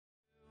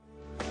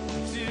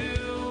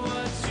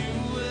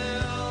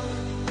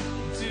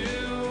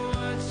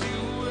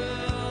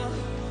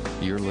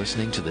You're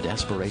listening to the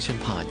Desperation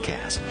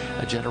Podcast,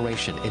 a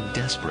generation in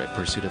desperate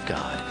pursuit of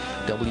God.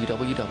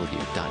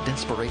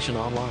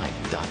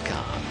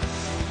 www.desperationonline.com.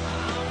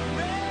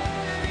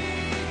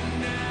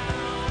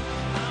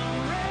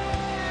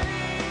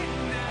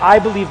 I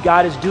believe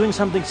God is doing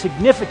something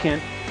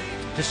significant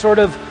to sort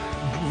of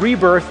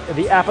rebirth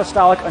the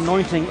apostolic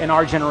anointing in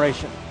our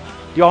generation.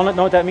 Do you all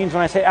know what that means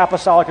when I say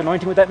apostolic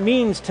anointing? What that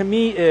means to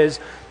me is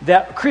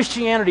that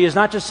Christianity is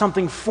not just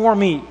something for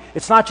me.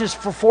 It's not just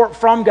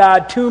from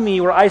God to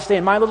me where I stay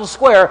in my little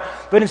square,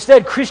 but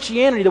instead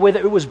Christianity, the way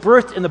that it was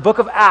birthed in the book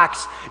of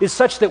Acts, is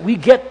such that we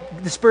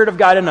get the Spirit of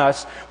God in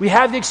us. We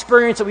have the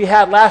experience that we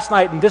had last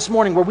night and this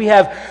morning where we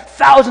have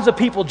thousands of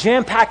people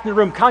jam-packed in the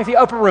room, counting the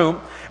upper room,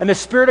 and the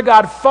Spirit of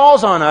God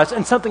falls on us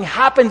and something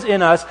happens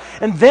in us,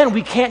 and then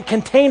we can't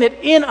contain it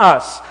in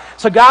us.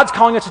 So God's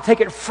calling us to take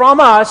it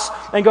from us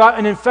and go out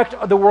and infect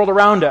the world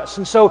around us.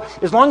 And so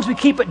as long as we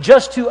keep it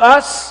just to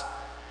us,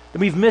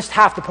 then we've missed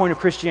half the point of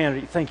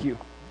Christianity. Thank you.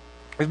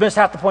 We've missed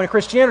half the point of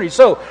Christianity.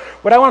 So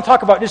what I want to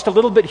talk about just a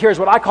little bit here is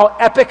what I call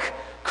epic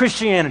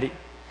Christianity.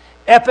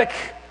 Epic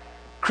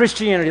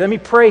Christianity. Let me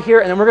pray here,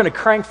 and then we're going to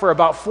crank for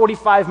about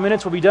 45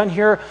 minutes. We'll be done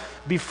here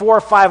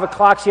before 5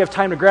 o'clock, so you have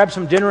time to grab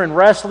some dinner and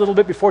rest a little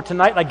bit before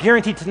tonight. And I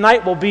guarantee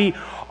tonight will be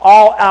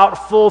all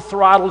out, full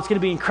throttle. It's going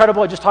to be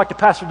incredible. I just talked to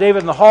Pastor David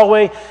in the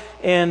hallway,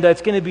 and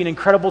it's going to be an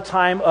incredible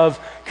time of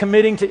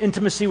committing to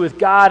intimacy with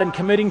God and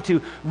committing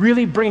to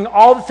really bringing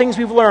all the things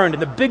we've learned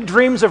and the big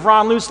dreams of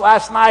Ron Luce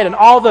last night and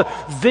all the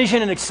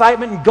vision and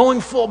excitement and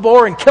going full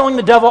bore and killing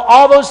the devil,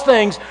 all those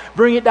things,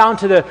 bring it down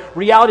to the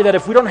reality that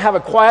if we don't have a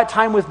quiet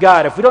time with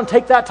God, if we don't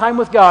take that time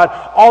with God,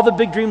 all the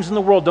big dreams in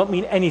the world don't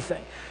mean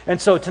anything.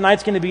 And so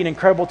tonight's going to be an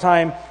incredible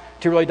time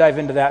to really dive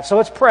into that. So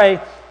let's pray,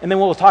 and then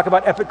we'll talk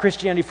about epic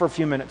Christianity for a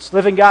few minutes.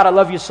 Living God, I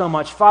love you so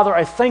much. Father,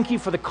 I thank you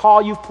for the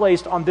call you've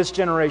placed on this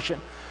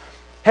generation.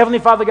 Heavenly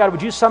Father God,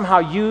 would you somehow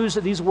use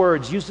these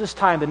words, use this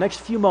time, the next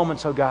few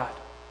moments, oh God,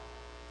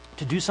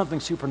 to do something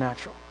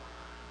supernatural.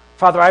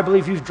 Father, I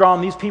believe you've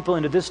drawn these people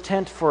into this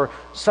tent for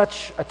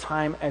such a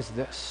time as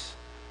this.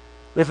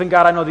 Living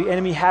God, I know the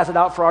enemy has it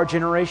out for our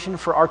generation,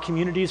 for our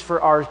communities, for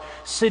our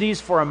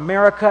cities, for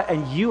America,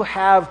 and you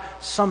have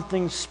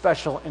something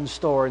special in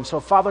store. And so,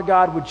 Father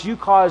God, would you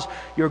cause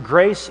your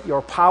grace,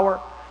 your power,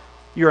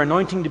 your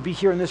anointing to be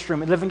here in this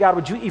room? And living God,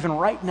 would you even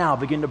right now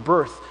begin to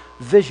birth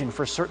vision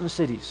for certain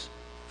cities,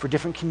 for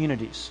different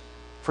communities,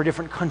 for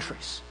different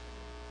countries?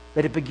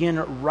 Let it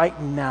begin right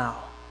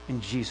now in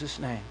Jesus'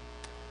 name.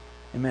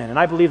 Amen. And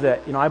I believe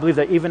that,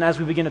 even as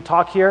we begin to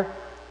talk here,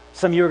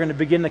 some of you are going to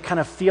begin to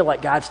kind of feel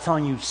like God's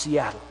telling you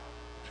Seattle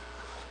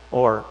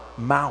or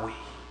Maui.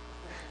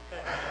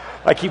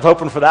 I keep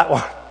hoping for that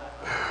one.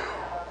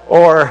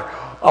 Or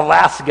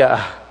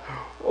Alaska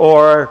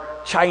or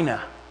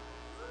China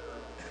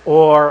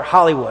or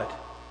Hollywood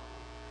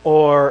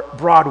or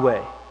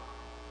Broadway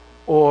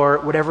or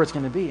whatever it's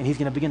going to be. And he's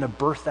going to begin to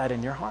birth that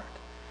in your heart.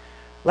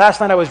 Last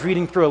night I was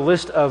reading through a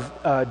list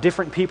of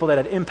different people that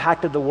had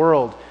impacted the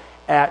world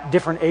at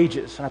different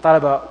ages. And I thought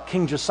about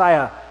King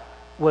Josiah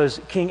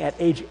was king at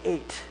age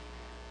 8.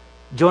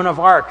 Joan of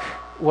Arc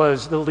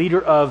was the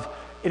leader of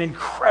an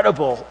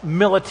incredible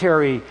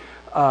military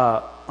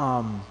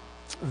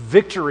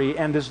victory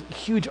and this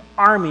huge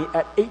army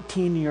at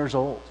 18 years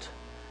old.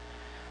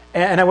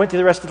 And I went through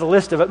the rest of the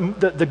list of it.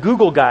 The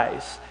Google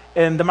guys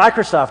and the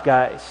Microsoft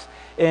guys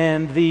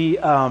and the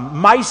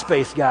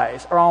MySpace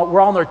guys were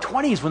all in their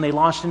 20s when they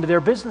launched into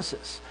their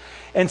businesses.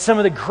 And some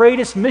of the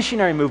greatest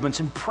missionary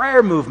movements and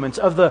prayer movements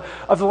of the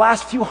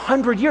last few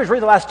hundred years, really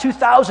the last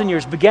 2,000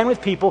 years, began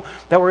with people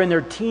that were in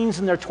their teens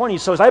and their 20s.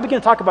 So as I begin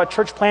to talk about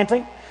church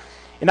planting,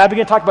 and I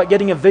begin to talk about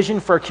getting a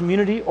vision for a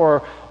community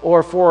or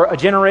for a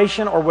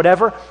generation or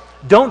whatever,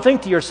 don't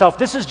think to yourself,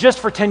 this is just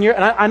for 10 years.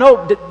 And I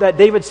know that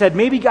David said,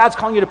 maybe God's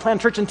calling you to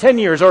plant a church in 10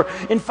 years or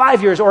in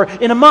 5 years or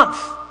in a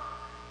month.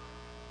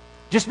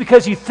 Just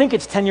because you think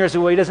it's 10 years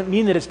away doesn't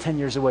mean that it's 10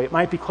 years away. It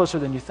might be closer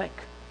than you think.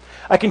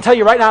 I can tell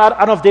you right now, I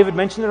don't know if David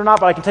mentioned it or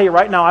not, but I can tell you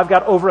right now, I've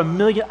got over $1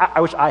 million,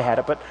 I wish I had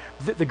it, but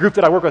the group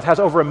that I work with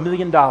has over $1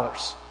 million to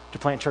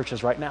plant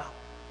churches right now.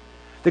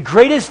 The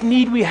greatest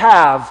need we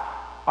have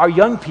are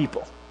young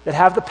people that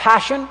have the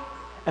passion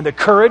and the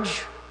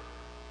courage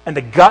and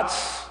the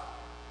guts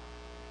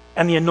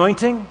and the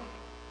anointing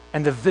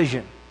and the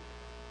vision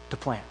to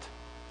plant.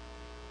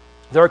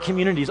 There are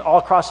communities all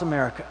across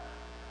America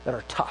that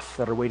are tough,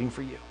 that are waiting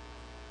for you.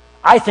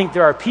 I think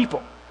there are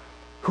people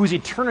whose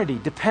eternity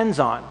depends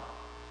on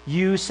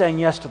you saying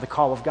yes to the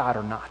call of God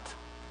or not.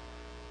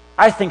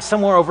 I think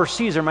somewhere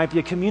overseas there might be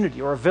a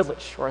community or a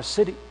village or a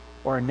city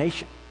or a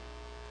nation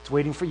that's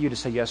waiting for you to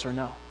say yes or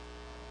no.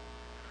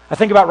 I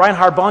think about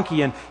Reinhard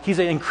Bonnke, and he's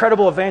an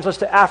incredible evangelist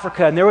to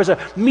Africa, and there was a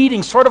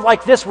meeting sort of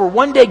like this where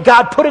one day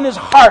God put in his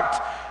heart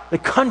the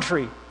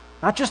country,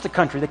 not just the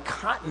country, the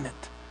continent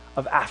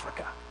of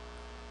Africa.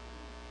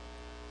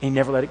 And he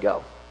never let it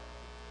go.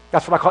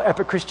 That's what I call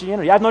epic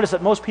Christianity. I've noticed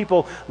that most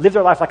people live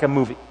their life like a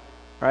movie,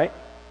 right?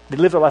 They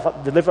live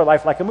their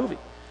life like a movie.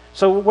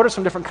 So what are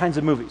some different kinds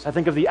of movies? I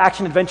think of the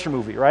action-adventure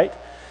movie, right?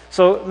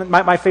 So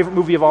my favorite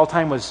movie of all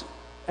time was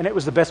And it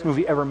was the best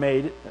movie ever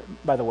made,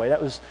 by the way.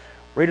 That was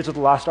Raiders of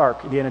the Lost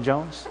Ark, Indiana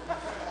Jones.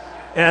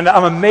 And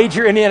I'm a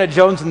major Indiana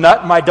Jones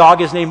nut. My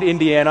dog is named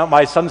Indiana.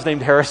 My son's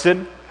named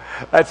Harrison.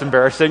 That's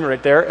embarrassing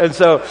right there. And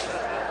so,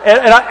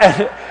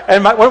 one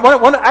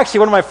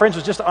of my friends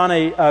was just on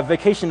a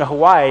vacation to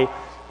Hawaii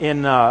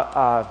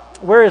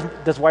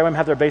does YWAM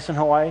have their base in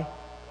Hawaii?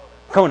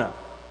 Kona.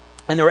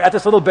 And they were at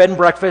this little bed and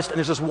breakfast, and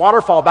there's this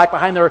waterfall back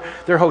behind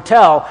their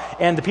hotel,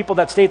 and the people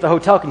that stay at the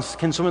hotel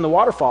can swim in the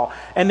waterfall.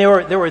 And they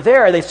were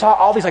there, they saw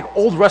all these like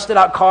old rusted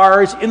out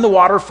cars in the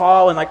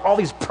waterfall and like all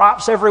these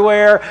props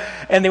everywhere.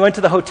 And they went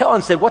to the hotel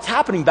and said, "What's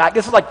happening back?"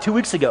 This was like 2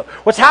 weeks ago.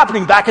 "What's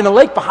happening back in the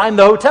lake behind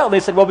the hotel?"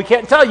 They said, "Well, we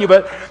can't tell you,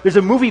 but there's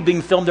a movie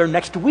being filmed there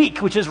next week,"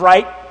 which is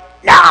right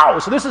now.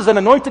 So this is an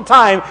anointed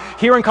time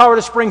here in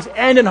Colorado Springs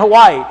and in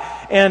Hawaii.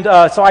 And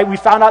we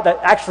found out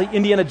that actually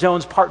Indiana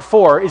Jones Part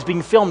 4 is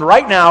being filmed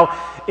right now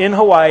in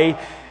Hawaii.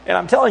 And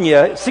I'm telling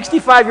you,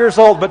 65 years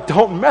old, but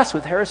don't mess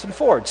with Harrison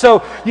Ford.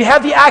 So you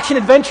have the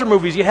action-adventure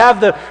movies. You have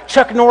the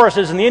Chuck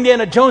Norrises and the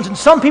Indiana Jones. And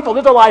some people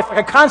live their life like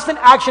a constant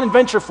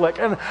action-adventure flick.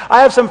 And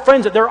I have some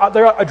friends that they're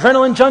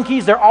adrenaline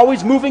junkies. They're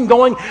always moving,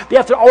 going. They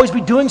have to always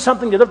be doing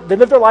something. They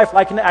live their life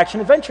like an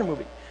action-adventure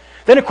movie.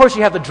 Then, of course,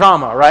 you have the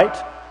drama, right?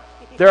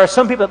 There are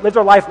some people that live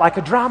their life like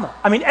a drama.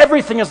 I mean,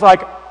 everything is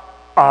like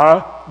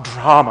a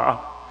drama,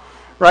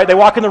 right? They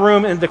walk in the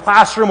room, in the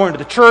classroom or into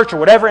the church or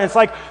whatever, and it's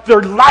like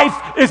their life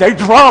is a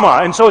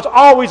drama. And so it's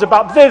always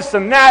about this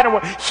and that and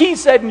what he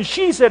said and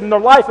she said, and their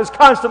life is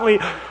constantly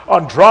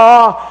a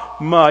drama.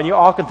 And you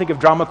all can think of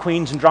drama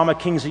queens and drama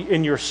kings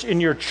in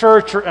your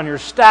church or on your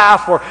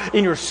staff or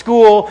in your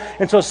school.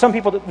 And so some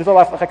people live their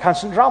life like a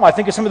constant drama. I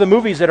think of some of the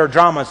movies that are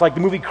dramas, like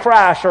the movie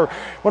Crash, or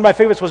one of my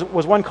favorites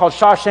was one called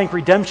Shawshank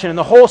Redemption. And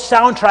the whole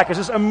soundtrack is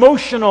this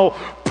emotional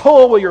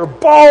pull where you're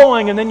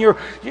bawling, and then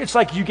it's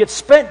like you get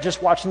spent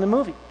just watching the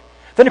movie.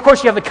 Then, of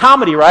course, you have the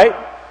comedy, right?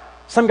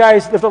 Some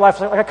guys live their life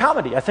like a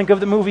comedy. I think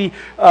of the movie,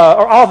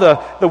 or all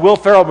the Will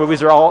Ferrell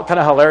movies are all kind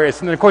of hilarious.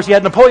 And then, of course, you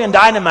had Napoleon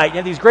Dynamite. You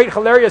have these great,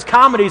 hilarious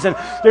comedies. And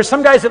there's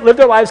some guys that live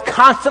their lives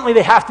constantly.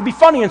 They have to be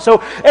funny. And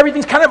so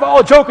everything's kind of all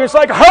a joke. It's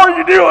like, "How are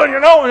you doing?"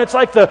 And it's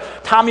like the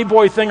Tommy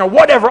Boy thing or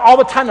whatever. All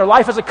the time, their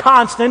life is a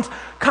constant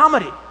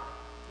comedy.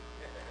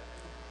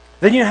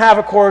 Then you have,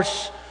 of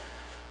course,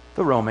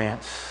 the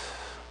romance,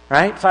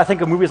 right? So I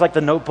think of movies like The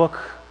Notebook,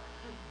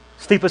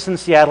 Sleepless in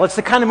Seattle. It's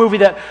the kind of movie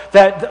that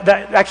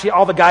actually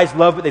all the guys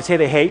love, but they say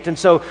they hate. And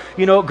so,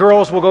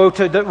 girls will go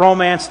to the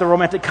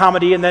romantic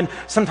comedy, and then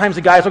sometimes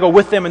the guys will go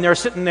with them, and they're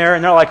sitting there,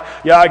 and they're like,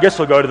 "Yeah, I guess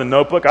we'll go to The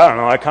Notebook. I don't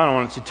know, I kind of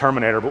want to see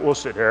Terminator, but we'll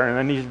sit here." And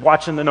then he's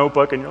watching The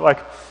Notebook, and you're like,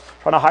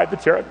 trying to hide the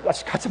tear. "I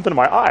just got something in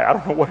my eye. I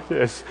don't know what it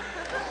is."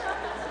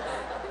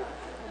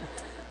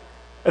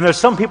 And there's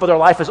some people, their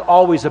life is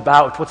always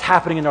about what's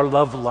happening in their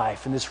love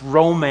life and this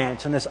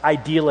romance and this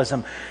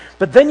idealism.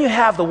 But then you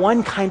have the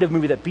one kind of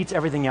movie that beats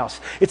everything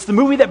else. It's the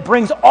movie that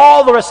brings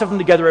all the rest of them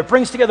together. It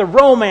brings together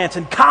romance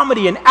and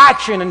comedy and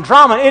action and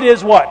drama. It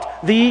is what?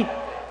 The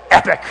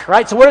epic,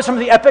 right? So what are some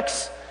of the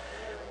epics?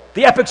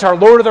 The epics are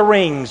Lord of the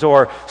Rings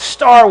or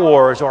Star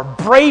Wars or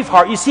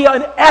Braveheart. You see,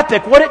 an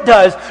epic, what it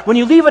does, when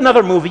you leave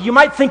another movie, you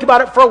might think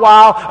about it for a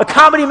while. A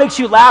comedy makes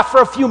you laugh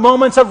for a few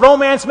moments. A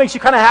romance makes you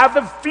kind of have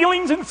the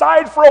feelings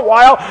inside for a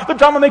while. The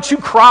drama makes you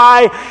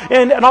cry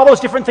and all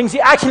those different things.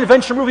 The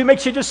action-adventure movie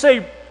makes you just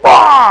say,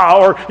 "Bah!"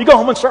 or you go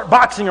home and start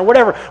boxing or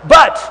whatever.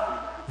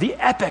 But the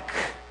epic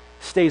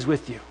stays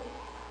with you.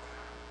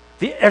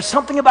 There's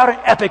something about an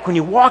epic when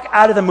you walk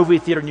out of the movie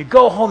theater and you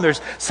go home,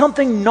 there's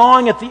something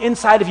gnawing at the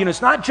inside of you. And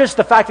it's not just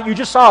the fact that you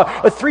just saw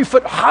a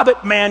 3-foot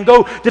hobbit man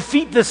go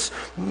defeat this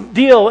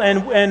deal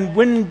and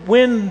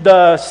win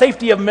the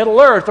safety of Middle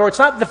Earth. Or it's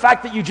not the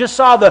fact that you just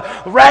saw the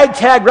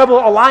ragtag rebel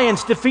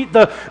alliance defeat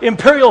the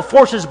imperial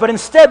forces. But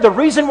instead, the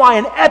reason why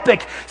an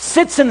epic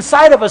sits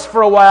inside of us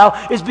for a while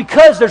is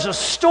because there's a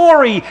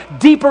story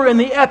deeper in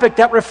the epic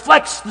that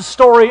reflects the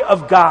story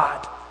of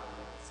God.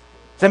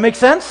 Does that make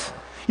sense?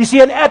 You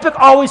see, an epic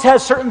always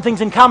has certain things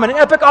in common. An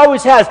epic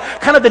always has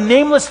kind of the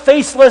nameless,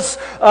 faceless,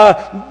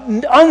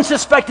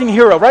 unsuspecting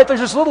hero, right? There's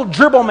this little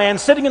gerbil man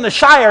sitting in the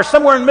Shire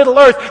somewhere in Middle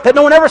Earth that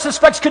no one ever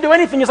suspects could do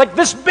anything. He's like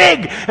this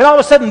big, and all of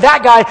a sudden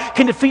that guy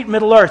can defeat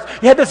Middle Earth.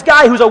 You had this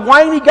guy who's a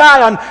whiny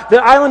guy on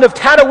the island of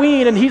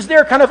Tatooine, and he's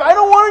there kind of, "I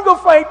don't want to go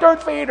fight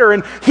Darth Vader."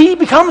 And he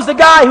becomes the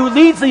guy who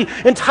leads the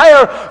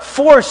entire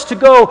force to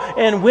go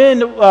and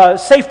win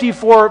safety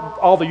for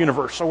all the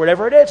universe, or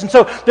whatever it is. And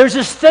so there's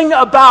this thing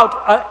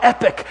about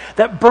epic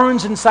that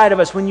burns inside of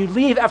us. When you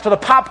leave after the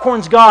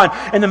popcorn's gone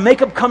and the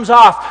makeup comes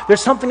off,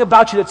 there's something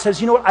about you that says,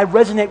 "You know what, I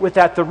resonate with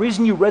that." The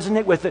reason you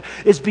resonate with it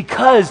is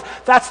because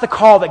that's the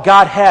call that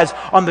God has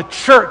on the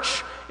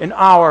church in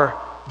our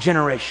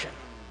generation.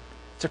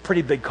 It's a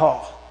pretty big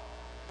call.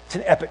 It's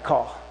an epic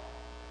call.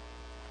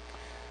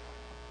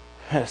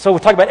 So we'll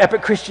talk about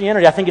epic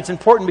Christianity. I think it's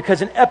important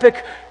because an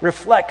epic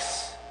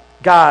reflects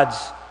God's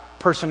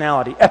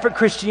personality. Epic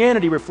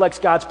Christianity reflects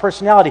God's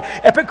personality.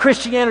 Epic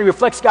Christianity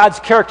reflects God's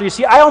character. You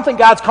see, I don't think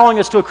God's calling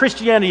us to a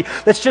Christianity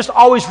that's just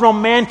always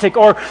romantic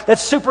or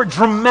that's super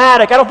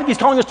dramatic. I don't think He's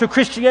calling us to a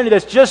Christianity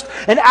that's just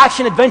an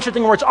action-adventure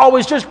thing where it's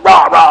always just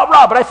rah, rah,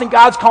 rah. But I think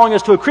God's calling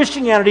us to a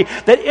Christianity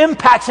that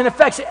impacts and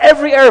affects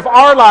every area of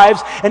our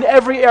lives and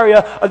every area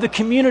of the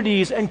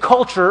communities and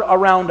culture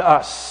around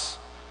us.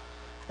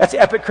 That's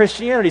epic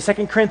Christianity.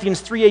 2 Corinthians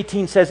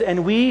 3:18 says,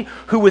 "And we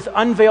who with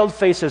unveiled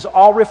faces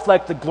all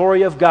reflect the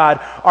glory of God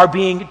are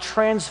being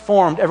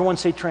transformed." Everyone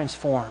say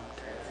transformed.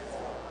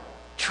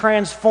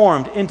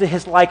 Transformed into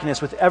His likeness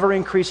with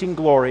ever-increasing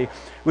glory,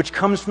 which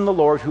comes from the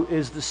Lord who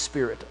is the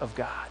Spirit of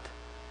God.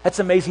 That's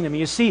amazing to me.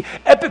 You see,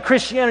 epic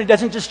Christianity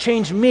doesn't just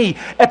change me.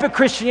 Epic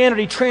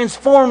Christianity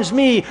transforms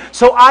me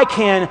so I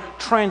can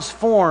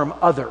transform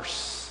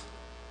others.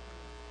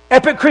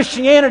 Epic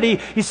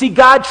Christianity, you see,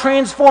 God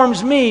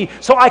transforms me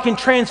so I can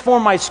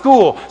transform my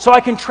school, so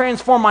I can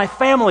transform my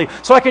family,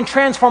 so I can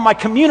transform my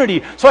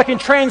community, so I can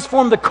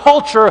transform the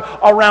culture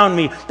around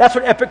me. That's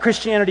what epic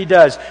Christianity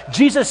does.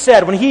 Jesus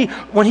said when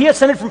he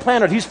ascended from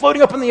planet Earth, He's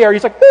floating up in the air.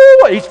 He's like,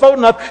 woo! He's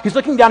floating up. He's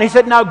looking down. He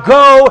said, "Now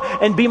go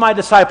and be my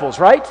disciples,"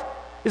 right?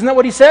 Isn't that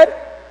what He said?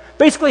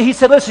 Basically, He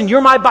said, "Listen, you're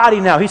my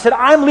body now." He said,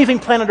 "I'm leaving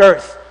planet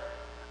Earth.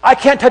 I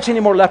can't touch any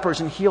more lepers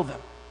and heal them.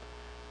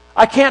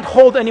 I can't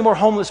hold any more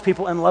homeless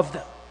people and love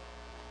them.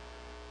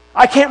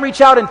 I can't reach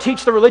out and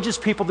teach the religious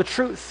people the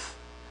truth.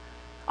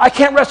 I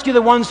can't rescue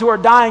the ones who are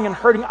dying and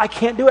hurting. I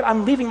can't do it.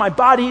 I'm leaving my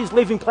body. He's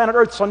leaving planet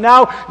Earth. So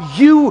now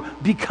you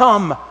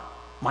become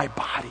my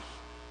body."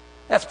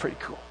 That's pretty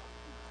cool.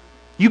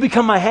 You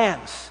become my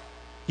hands.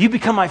 You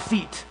become my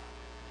feet.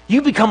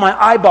 You become my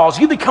eyeballs.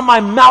 You become my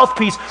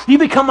mouthpiece. You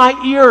become my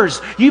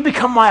ears. You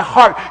become my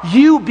heart.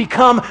 You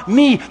become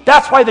me.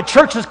 That's why the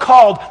church is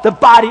called the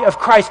body of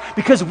Christ,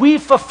 because we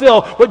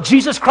fulfill what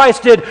Jesus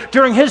Christ did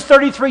during His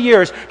 33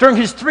 years, during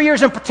His 3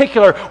 years in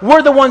particular.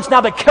 We're the ones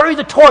now that carry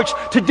the torch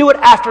to do it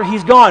after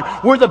He's gone.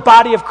 We're the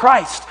body of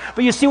Christ.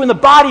 But you see, when the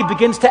body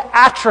begins to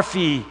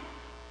atrophy,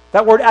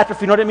 that word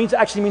atrophy, you know what it means? It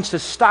actually means to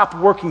stop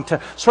working, to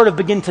sort of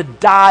begin to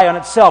die on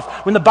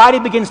itself. When the body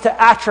begins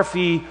to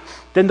atrophy,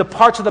 then the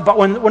parts of the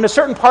body, when a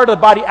certain part of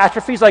the body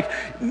atrophies, like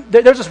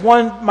there's this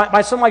one,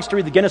 my son likes to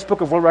read the Guinness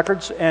Book of World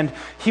Records, and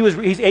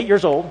he's 8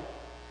 years old,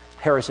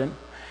 Harrison,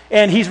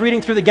 and he's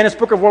reading through the Guinness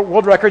Book of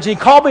World Records, and he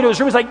called me to his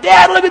room. He's like,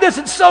 "Dad, look at this,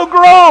 it's so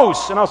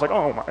gross." And I was like,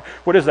 "Oh my,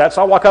 what is that?"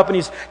 So I walk up, and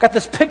he's got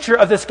this picture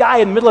of this guy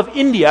in the middle of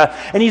India,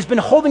 and he's been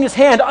holding his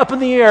hand up in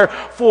the air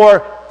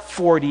for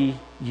 40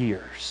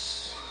 years.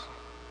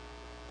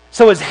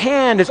 So his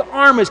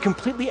arm is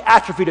completely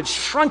atrophied. It's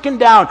shrunken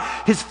down.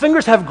 His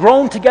fingers have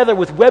grown together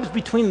with webs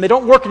between them. They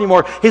don't work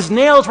anymore. His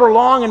nails were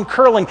long and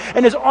curling,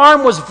 and his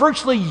arm was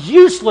virtually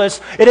useless.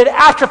 It had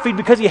atrophied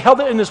because he held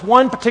it in this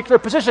one particular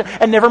position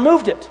and never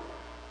moved it.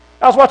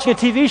 I was watching a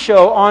TV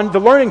show on the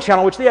Learning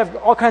Channel, which they have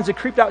all kinds of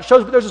creeped out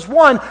shows, but there's this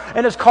one,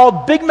 and it's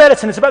called Big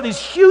Medicine. It's about these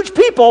huge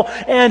people,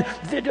 and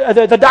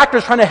the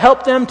doctor's trying to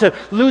help them to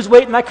lose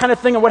weight and that kind of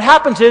thing. And what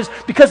happens is,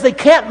 because they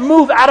can't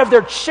move out of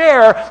their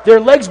chair, their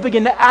legs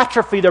begin to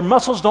atrophy. Their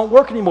muscles don't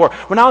work anymore.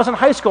 When I was in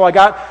high school, I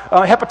got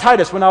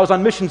hepatitis when I was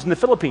on missions in the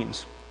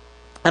Philippines.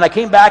 And I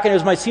came back, and it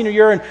was my senior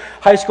year in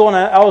high school, and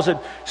I was a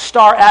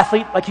star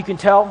athlete, like you can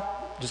tell.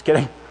 Just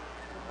kidding.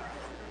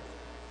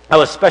 I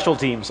was special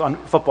teams on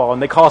football,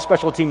 and they call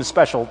special teams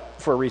special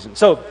for a reason.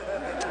 So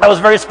I was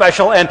very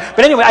special, but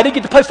anyway, I didn't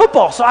get to play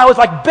football, so I was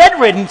like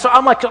bedridden, so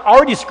I'm like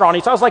already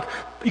scrawny, so I was like,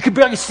 you could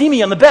barely see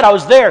me on the bed. I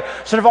was there,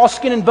 sort of all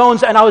skin and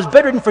bones, and I was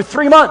bedridden for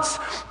 3 months.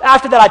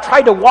 After that, I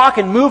tried to walk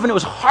and move, and it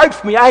was hard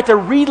for me. I had to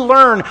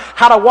relearn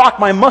how to walk.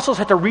 My muscles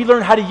had to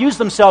relearn how to use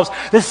themselves.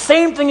 The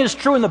same thing is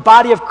true in the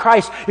body of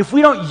Christ. If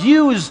we don't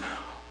use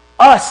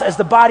us as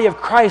the body of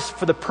Christ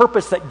for the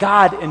purpose that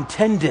God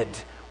intended,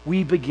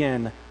 we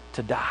begin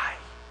to die.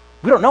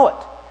 We don't know it.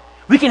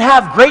 We can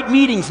have great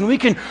meetings, and we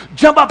can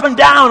jump up and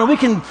down, and we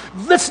can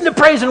listen to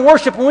praise and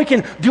worship, and we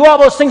can do all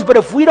those things, but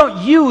if we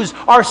don't use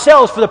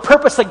ourselves for the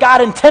purpose that God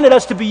intended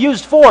us to be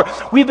used for,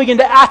 we begin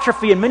to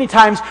atrophy, and many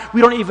times we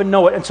don't even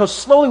know it. And so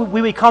slowly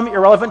we become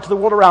irrelevant to the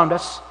world around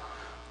us.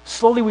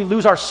 Slowly we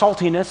lose our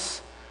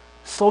saltiness.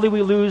 Slowly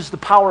we lose the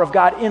power of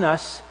God in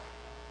us,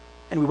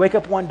 and we wake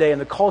up one day, and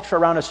the culture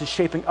around us is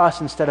shaping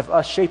us instead of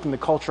us shaping the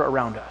culture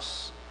around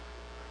us.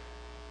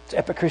 It's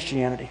epic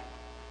Christianity.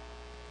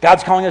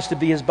 God's calling us to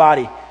be His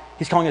body.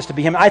 He's calling us to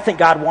be Him. I think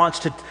God wants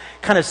to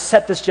kind of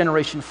set this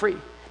generation free.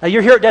 Now,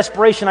 you're here at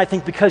Desperation, I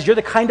think, because you're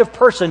the kind of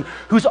person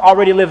who's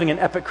already living an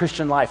epic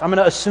Christian life. I'm going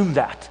to assume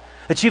that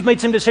you've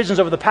made some decisions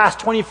over the past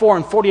 24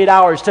 and 48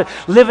 hours to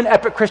live an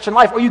epic Christian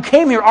life, or you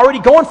came here already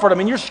going for it. I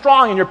mean, you're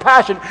strong and you're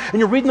passionate and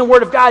you're reading the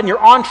Word of God and you're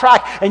on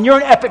track and you're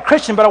an epic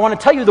Christian. But I want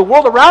to tell you, the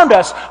world around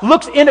us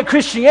looks into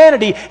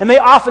Christianity, and they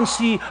often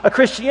see a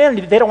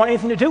Christianity that they don't want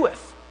anything to do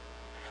with.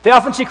 They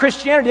often see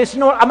Christianity, they say, you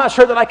know what, I'm not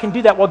sure that I can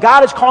do that. Well,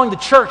 God is calling the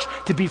church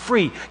to be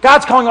free.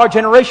 God's calling our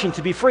generation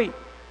to be free.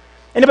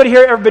 Anybody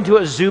here ever been to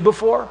a zoo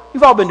before?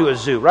 You've all been to a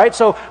zoo, right?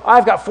 So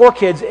I've got 4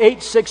 kids,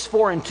 8, 6,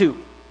 4, and 2.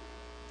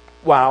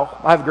 Wow,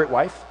 I have a great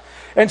wife.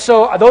 And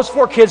so those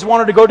 4 kids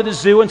wanted to go to the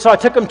zoo, and so I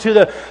took them to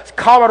the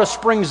Colorado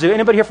Springs Zoo.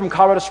 Anybody here from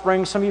Colorado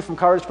Springs? Some of you from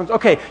Colorado Springs?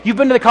 Okay, you've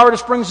been to the Colorado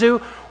Springs Zoo?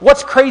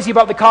 What's crazy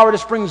about the Colorado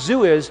Springs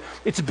Zoo is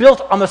it's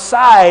built on the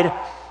side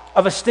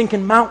of a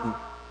stinking mountain.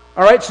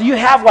 All right, so you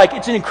have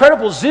it's an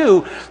incredible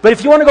zoo, but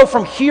if you want to go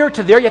from here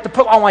to there, you have to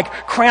put on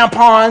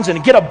crampons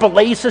and get a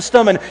belay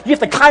system, and you have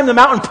to climb the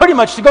mountain pretty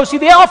much to go see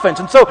the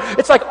elephants. And so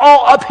it's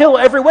all uphill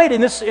every way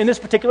in this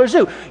particular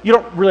zoo. You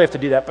don't really have to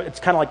do that, but it's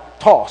kind of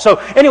tall. So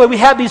anyway, we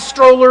have these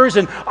strollers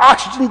and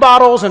oxygen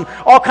bottles and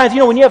all kinds.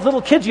 When you have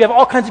little kids, you have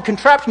all kinds of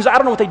contraptions. I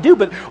don't know what they do,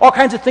 but all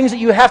kinds of things that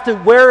you have to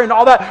wear and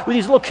all that with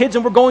these little kids.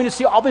 And we're going to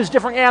see all these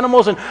different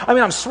animals. And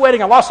I'm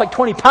sweating. I lost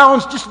 20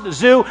 pounds just at the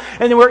zoo.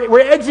 And then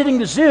we're exiting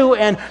the zoo,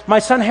 and my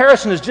son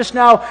Harrison is just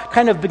now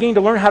kind of beginning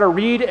to learn how to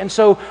read, and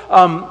so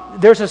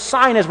there's a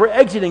sign as we're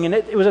exiting, and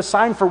it was a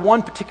sign for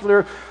one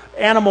particular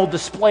animal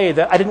display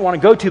that I didn't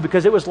want to go to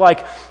because it was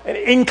like an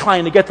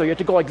incline to get there. You have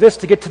to go like this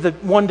to get to the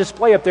one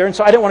display up there, and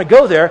so I didn't want to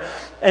go there,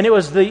 and it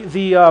was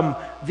the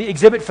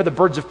exhibit for the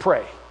birds of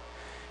prey.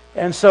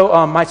 And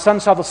so my son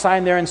saw the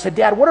sign there and said,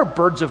 "Dad, what are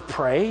birds of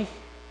prey?"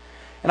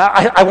 And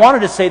I wanted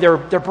to say they're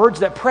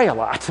birds that prey a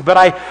lot,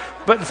 but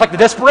it's like the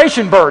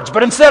desperation birds.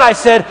 But instead I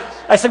said,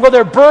 well,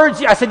 they're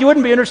birds. I said, you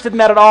wouldn't be interested in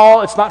that at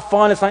all. It's not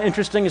fun. It's not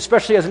interesting,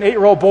 especially as an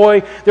 8-year-old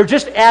boy. They're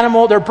just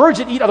they're birds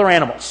that eat other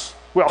animals.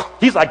 Well,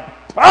 he's like,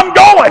 I'm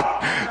going,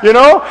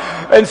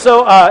 And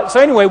so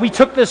anyway, we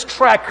took this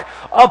trek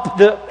up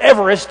the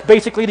Everest,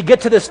 basically, to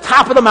get to this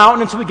top of the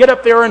mountain. And so we get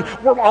up there, and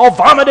we're all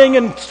vomiting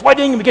and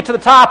sweating, and we get to the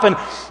top, and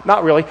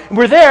not really. And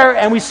we're there,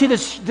 and we see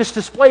this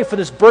display for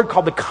this bird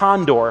called the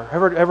condor.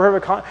 Ever heard of a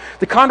condor?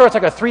 The condor, it's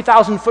like a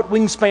 3,000-foot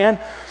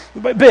wingspan,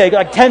 big,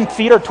 like 10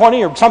 feet or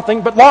 20 or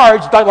something, but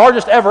large, the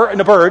largest ever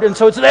in a bird. And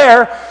so it's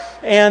there,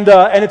 and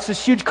it's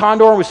this huge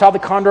condor, and we saw the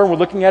condor, and we're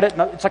looking at it,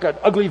 and it's like an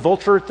ugly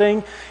vulture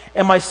thing.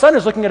 And my son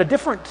is looking at a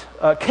different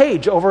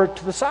cage over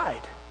to the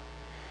side.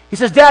 He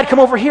says, "Dad, come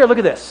over here. Look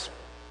at this."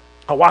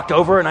 I walked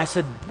over and I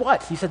said,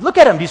 "What?" He said, "Look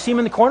at him. Do you see him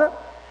in the corner?"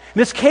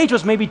 And this cage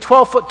was maybe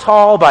 12 foot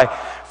tall by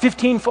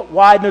 15 foot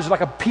wide, and there's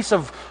like a piece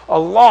of a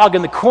log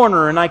in the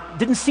corner, and I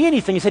didn't see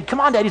anything. He said, "Come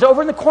on, Dad. He's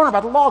over in the corner by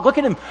the log. Look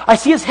at him. I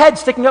see his head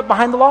sticking up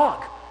behind the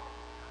log."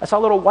 I saw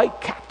a little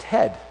white-capped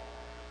head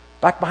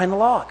back behind the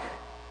log.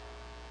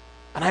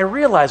 And I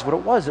realized what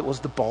it was. It was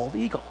the bald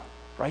eagle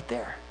right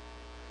there.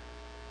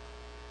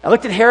 I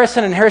looked at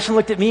Harrison, and Harrison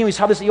looked at me, and we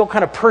saw this eagle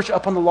kind of perch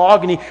up on the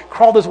log, and he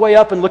crawled his way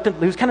up and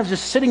he was kind of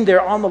just sitting there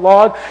on the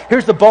log.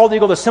 Here's the bald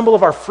eagle, the symbol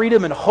of our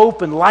freedom and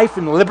hope and life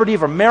and liberty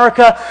of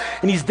America,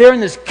 and he's there in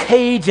this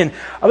cage. And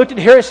I looked at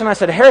Harrison, and I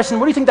said, "Harrison,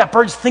 what do you think that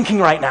bird's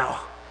thinking right now?"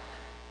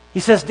 He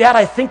says, "Dad,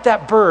 I think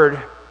that bird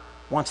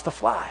wants to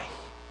fly."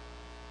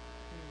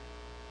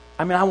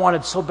 I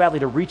wanted so badly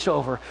to reach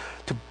over,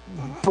 to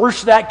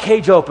burst that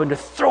cage open, to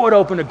throw it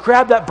open, to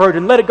grab that bird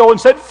and let it go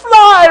and say,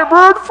 "Fly,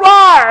 bird,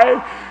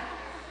 fly!"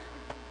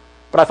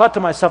 But I thought to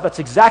myself, that's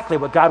exactly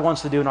what God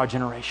wants to do in our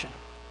generation.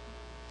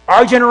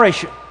 Our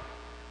generation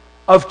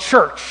of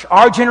church,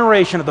 our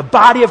generation of the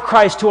body of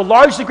Christ, to a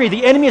large degree,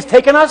 the enemy has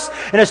taken us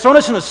and has thrown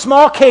us in a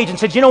small cage and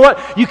said, "You know what?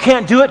 You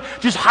can't do it.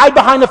 Just hide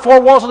behind the 4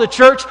 walls of the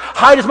church.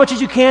 Hide as much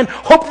as you can.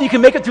 Hope that you can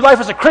make it through life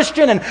as a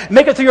Christian and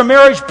make it through your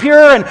marriage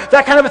pure and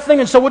that kind of a thing.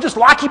 And so we'll just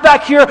lock you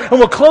back here and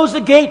we'll close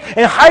the gate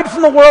and hide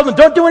from the world and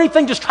don't do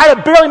anything. Just try to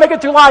barely make it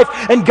through life."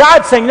 And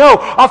God's saying, "No,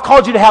 I've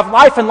called you to have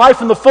life and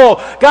life in the full."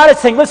 God is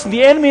saying, "Listen,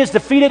 the enemy is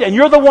defeated and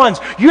you're the ones.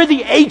 You're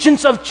the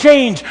agents of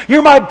change.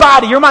 You're my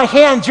body. You're my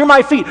hands. You're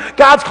my feet."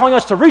 God's calling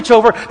us to reach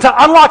over,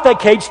 to unlock that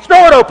cage,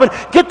 throw it open,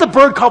 get the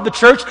bird called the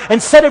church,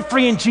 and set it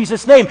free in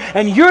Jesus' name.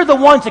 And you're the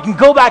ones that can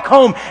go back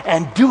home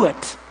and do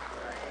it.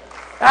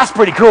 That's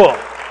pretty cool.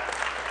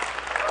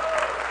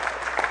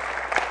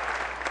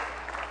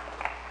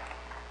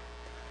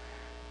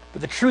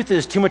 But the truth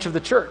is, too much of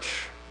the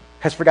church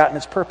has forgotten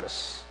its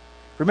purpose.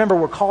 Remember,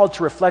 we're called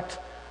to reflect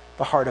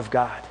the heart of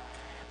God.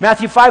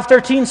 Matthew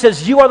 5:13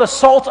 says, "You are the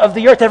salt of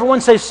the earth."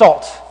 Everyone say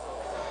salt.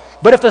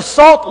 But if the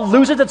salt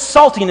loses its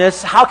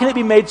saltiness, how can it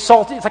be made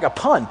salty? It's like a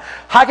pun.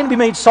 How can it be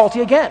made salty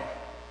again?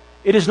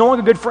 It is no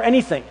longer good for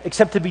anything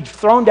except to be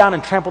thrown down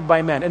and trampled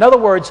by men. In other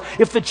words,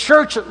 if the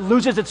church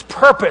loses its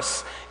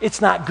purpose, it's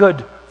not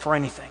good for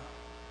anything.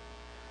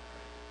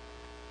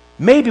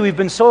 Maybe we've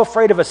been so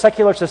afraid of a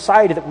secular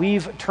society that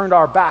we've turned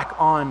our back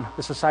on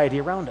the society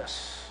around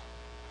us.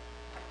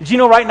 Did you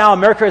know right now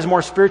America is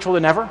more spiritual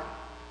than ever?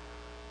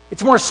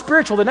 It's more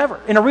spiritual than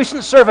ever. In a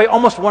recent survey,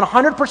 almost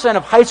 100%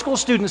 of high school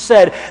students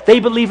said they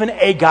believe in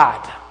a God.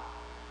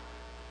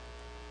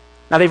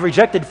 Now, they've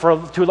rejected,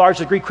 to a large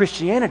degree,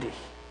 Christianity.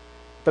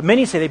 But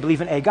many say they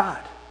believe in a God.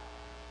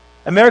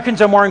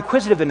 Americans are more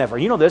inquisitive than ever.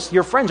 You know this.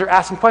 Your friends are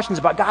asking questions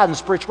about God and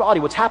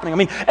spirituality, what's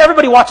happening.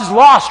 Everybody watches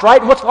Lost,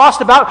 right? And what's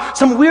Lost about?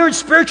 Some weird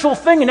spiritual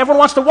thing, and everyone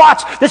wants to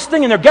watch this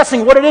thing, and they're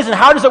guessing what it is and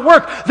how does it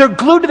work. They're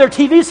glued to their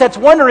TV sets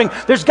wondering,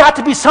 there's got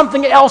to be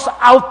something else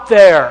out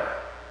there.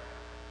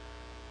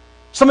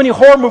 So many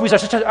horror movies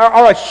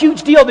are a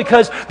huge deal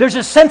because there's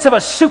a sense of a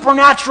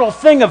supernatural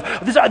thing of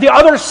the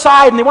other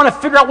side, and they want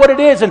to figure out what it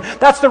is. And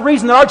that's the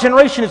reason that our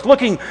generation is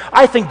looking,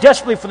 I think,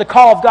 desperately for the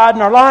call of God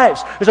in our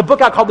lives. There's a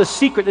book out called The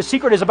Secret. The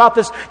Secret is about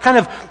this kind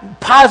of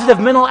positive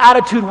mental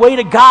attitude, way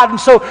to God. And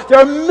so there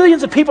are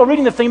millions of people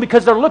reading the thing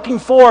because they're looking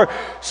for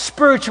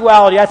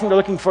spirituality. I think they're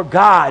looking for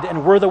God,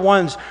 and we're the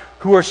ones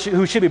who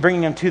should be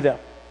bringing Him to them.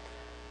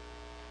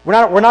 We're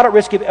not at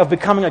risk of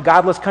becoming a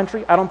godless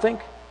country, I don't think.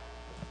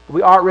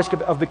 We are at risk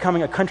of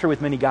becoming a country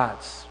with many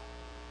gods.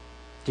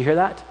 Do you hear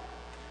that?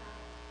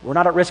 We're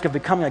not at risk of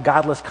becoming a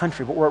godless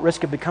country, but we're at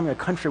risk of becoming a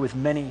country with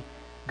many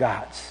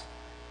gods.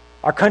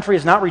 Our country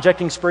is not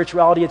rejecting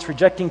spirituality, it's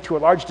rejecting, to a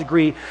large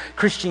degree,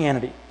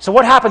 Christianity. So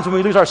what happens when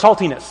we lose our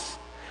saltiness?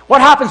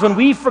 What happens when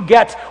we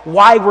forget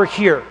why we're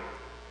here?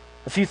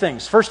 A few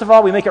things. First of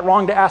all, we make it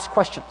wrong to ask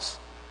questions.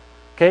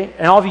 Okay?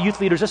 And all of you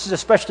youth leaders, this is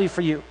especially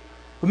for you.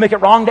 We make it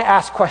wrong to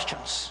ask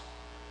questions.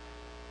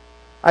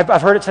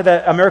 I've heard it said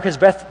that America's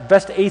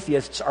best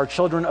atheists are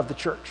children of the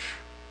church.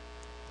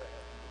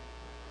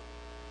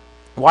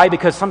 Why?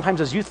 Because sometimes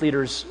as youth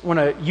leaders, when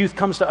a youth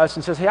comes to us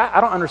and says, hey, I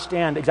don't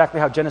understand exactly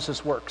how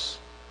Genesis works.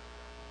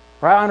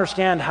 Or I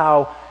understand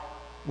how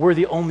we're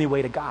the only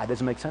way to God. It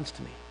doesn't make sense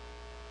to me.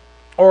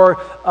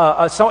 Or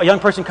a young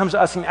person comes to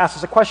us and asks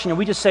us a question, and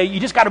we just say, you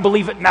just got to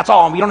believe it, and that's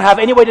all. And we don't have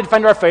any way to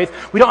defend our faith.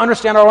 We don't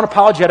understand our own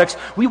apologetics.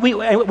 We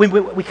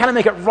kind of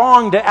make it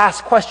wrong to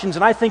ask questions.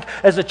 And I think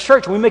as a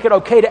church, when we make it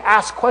okay to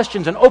ask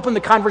questions and open the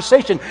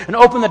conversation and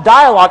open the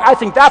dialogue, I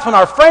think that's when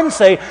our friends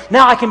say,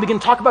 now I can begin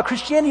to talk about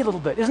Christianity a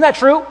little bit. Isn't that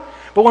true?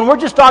 But when we're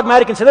just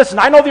dogmatic and say, listen,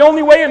 I know the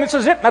only way, and this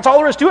is it, and that's all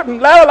there is to it,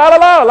 and la la la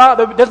la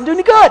la, it doesn't do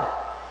any good.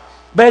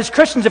 But as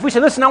Christians, if we say,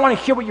 listen, I want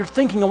to hear what you're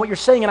thinking and what you're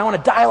saying, and I want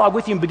to dialogue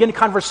with you and begin a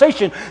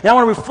conversation, and I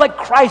want to reflect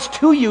Christ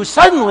to you,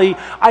 suddenly,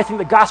 I think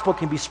the gospel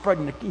can be spread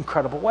in an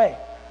incredible way.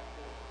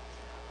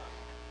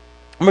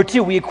 Number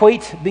two, we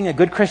equate being a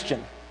good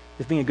Christian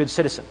with being a good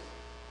citizen.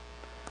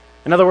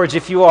 In other words,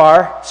 if you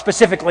are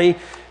specifically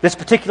this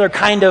particular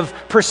kind of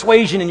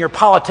persuasion in your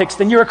politics,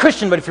 then you're a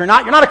Christian. But if you're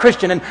not a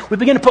Christian. And we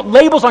begin to put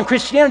labels on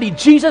Christianity.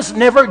 Jesus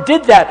never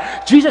did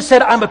that. Jesus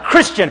said, I'm a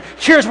Christian.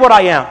 Here's what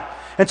I am.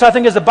 And so I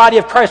think as the body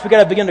of Christ, we've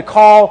got to begin to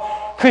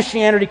call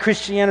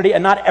Christianity,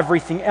 and not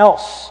everything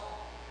else.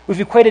 We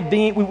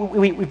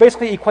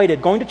basically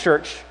equated going to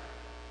church,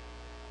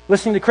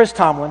 listening to Chris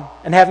Tomlin,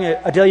 and having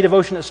a daily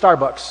devotion at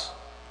Starbucks,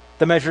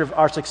 the measure of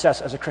our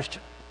success as a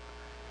Christian.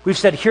 We've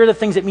said, here are the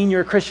things that mean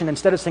you're a Christian,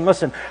 instead of saying,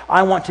 listen,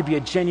 I want to be a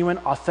genuine,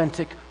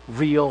 authentic,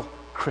 real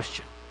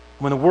Christian.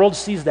 When the world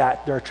sees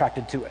that, they're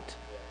attracted to it.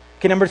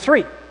 Okay, number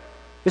three.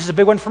 This is a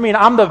big one for me, and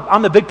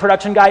I'm the big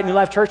production guy at New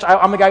Life Church.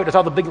 I'm the guy who does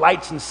all the big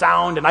lights and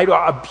sound, and I do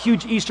a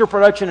huge Easter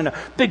production and a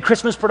big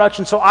Christmas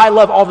production, so I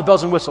love all the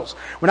bells and whistles.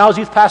 When I was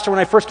youth pastor, when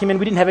I first came in,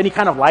 we didn't have any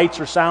kind of lights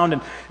or sound,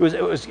 and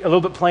it was a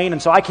little bit plain,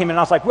 and so I came in and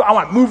I was like, well, I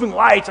want moving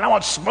lights, and I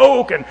want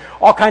smoke, and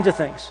all kinds of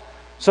things.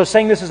 So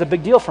saying this is a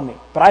big deal for me,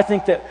 but I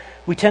think that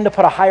we tend to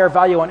put a higher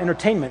value on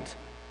entertainment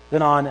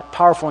than on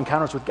powerful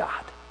encounters with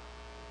God.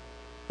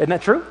 Isn't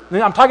that true? I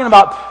mean, I'm talking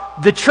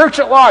about the church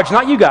at large,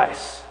 not you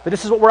guys, but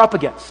this is what we're up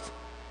against.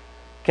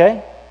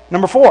 Okay?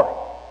 Number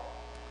four,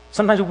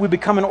 sometimes we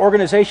become an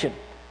organization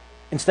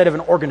instead of an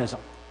organism.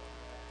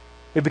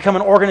 We become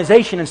an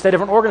organization instead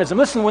of an organism.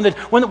 Listen,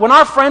 when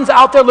our friends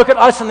out there look at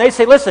us and they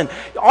say, listen,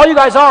 all you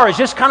guys are is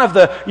just kind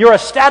of you're a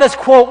status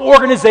quo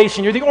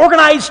organization. You're the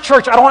organized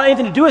church. I don't want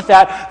anything to do with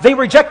that. They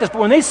reject us.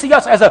 But when they see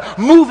us as a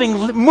moving,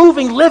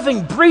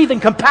 living, breathing,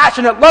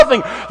 compassionate,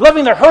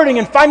 loving the hurting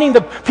and finding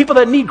the people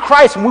that need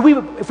Christ,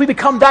 if we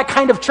become that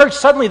kind of church,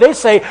 suddenly they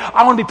say,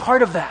 I want to be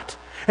part of that.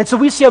 And so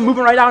we see a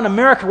movement right now in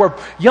America where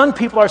young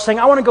people are saying,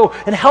 I want to go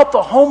and help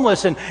the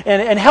homeless and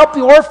help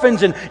the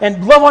orphans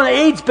and love on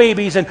AIDS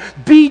babies and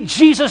be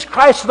Jesus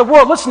Christ to the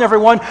world. Listen,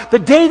 everyone, the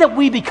day that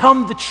we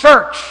become the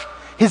church,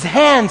 His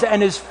hands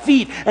and His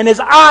feet and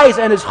His eyes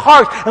and His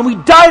heart, and we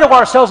die to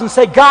ourselves and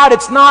say, God,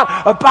 it's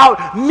not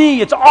about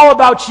me, it's all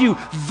about you,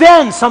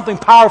 then something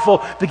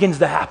powerful begins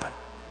to happen.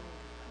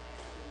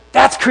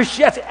 That's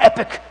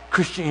epic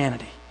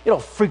Christianity. It'll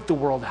freak the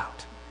world out.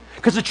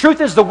 Because the truth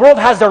is, the world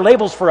has their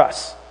labels for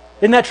us.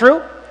 Isn't that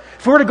true?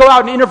 If we were to go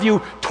out and interview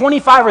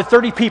 25 or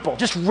 30 people,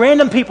 just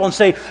random people, and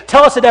say,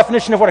 tell us the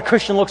definition of what a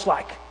Christian looks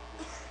like,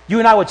 you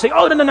and I would say,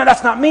 oh, no,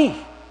 that's not me.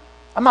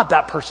 I'm not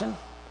that person.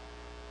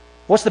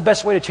 What's the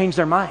best way to change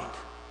their mind?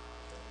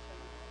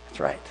 That's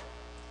right.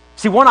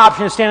 See, one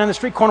option is stand on the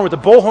street corner with a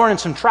bullhorn and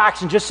some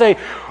tracts and just say,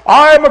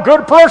 I'm a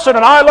good person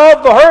and I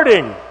love the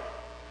hurting.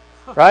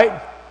 Right?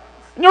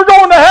 And you're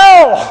going to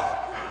hell.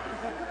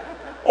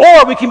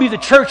 Or we can be the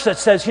church that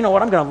says, you know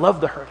what, I'm going to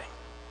love the hurting.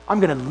 I'm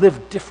going to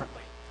live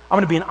differently. I'm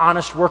going to be an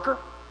honest worker.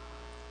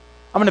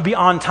 I'm going to be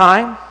on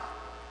time.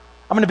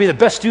 I'm going to be the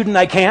best student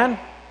I can.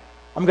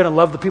 I'm going to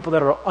love the people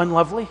that are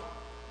unlovely.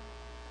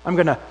 I'm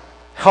going to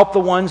help the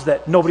ones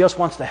that nobody else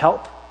wants to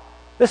help.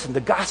 Listen, the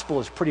gospel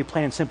is pretty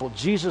plain and simple.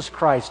 Jesus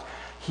Christ,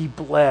 He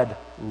bled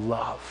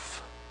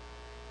love.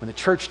 When the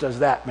church does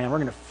that, man, we're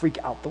going to freak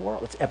out the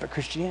world. It's epic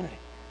Christianity.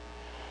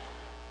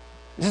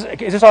 Is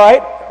this all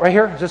right right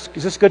here? Is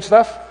this good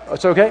stuff?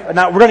 It's okay?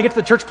 Now, we're going to get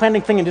to the church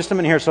planting thing in just a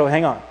minute here, so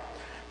hang on.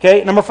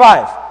 Okay, number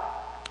 5.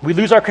 We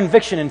lose our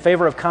conviction in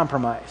favor of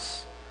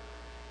compromise.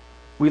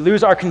 We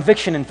lose our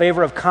conviction in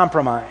favor of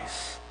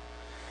compromise.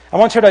 I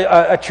once heard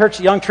a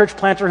young church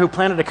planter who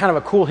planted a kind of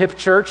a cool, hip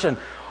church and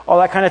all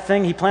that kind of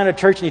thing. He planted a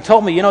church and he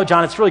told me,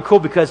 John, it's really cool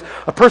because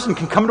a person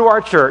can come to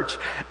our church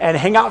and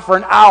hang out for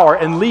an hour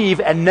and leave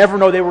and never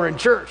know they were in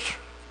church.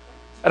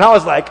 And I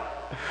was like,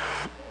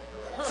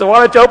 so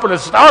why don't you open a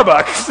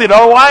Starbucks?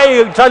 Why are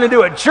you trying to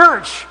do a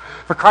church?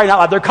 For crying out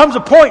loud. There comes a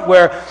point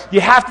where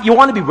you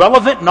want to be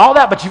relevant and all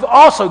that, but you've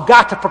also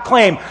got to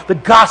proclaim the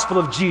gospel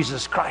of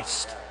Jesus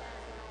Christ.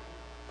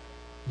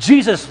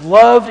 Jesus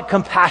loved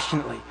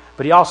compassionately,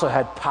 but he also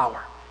had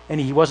power. And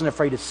he wasn't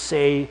afraid to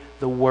say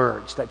the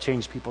words that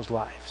changed people's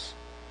lives.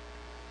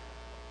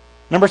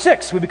 Number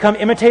 6, we become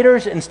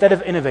imitators instead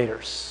of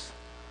innovators.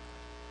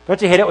 Don't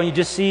you hate it when you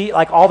just see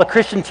like all the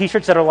Christian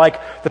t-shirts that are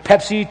like the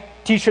Pepsi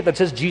t-shirt that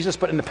says Jesus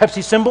but in the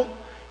Pepsi symbol?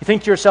 You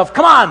think to yourself,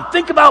 come on,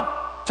 think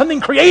about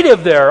something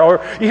creative there.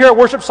 Or you hear a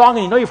worship song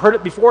and you've heard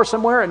it before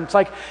somewhere and it's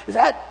like,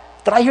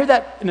 did I hear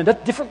that in a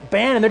different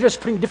band and they're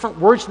just putting different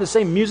words to the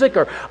same music?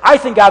 Or I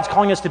think God's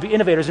calling us to be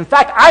innovators. In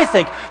fact, I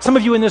think some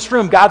of you in this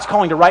room, God's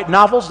calling to write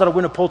novels that'll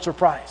win a Pulitzer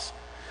Prize.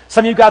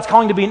 Some of you, God's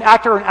calling to be an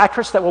actor or an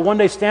actress that will one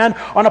day stand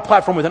on a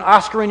platform with an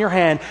Oscar in your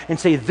hand and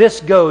say,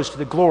 this goes to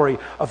the glory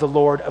of the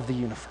Lord of the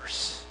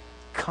universe.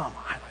 Come on,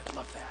 I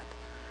love that.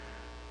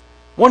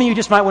 One of you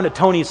just might win a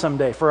Tony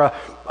someday for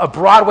a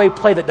Broadway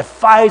play that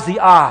defies the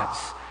odds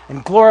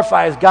and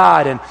glorifies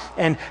God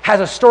and has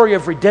a story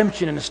of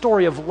redemption and a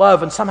story of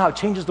love and somehow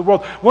changes the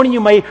world. One of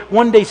you may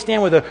one day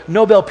stand with a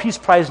Nobel Peace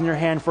Prize in your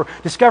hand for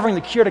discovering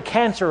the cure to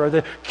cancer or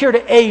the cure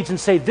to AIDS and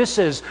say, this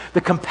is the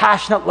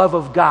compassionate love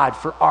of God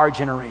for our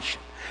generation.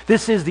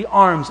 This is the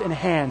arms and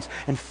hands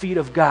and feet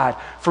of God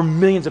for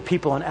millions of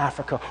people in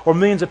Africa or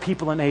millions of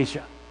people in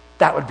Asia.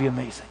 That would be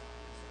amazing.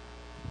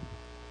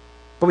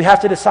 But we have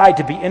to decide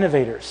to be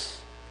innovators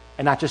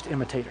and not just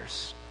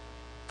imitators.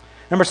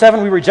 Number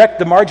 7, we reject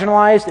the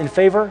marginalized in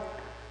favor,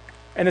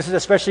 and this is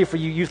especially for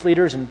you youth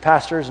leaders and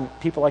pastors and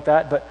people like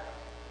that, but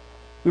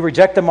we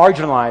reject the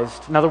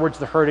marginalized. In other words,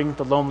 the hurting,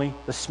 the lonely,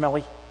 the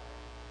smelly,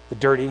 the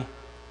dirty,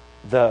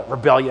 the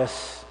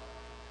rebellious,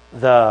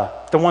 the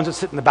ones that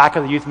sit in the back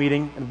of the youth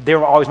meeting. And they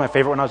were always my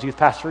favorite when I was a youth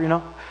pastor,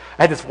 I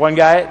had this one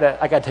guy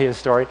that, I got to tell you the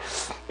story.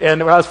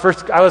 And when I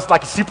was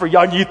like a super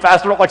young youth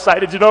pastor, all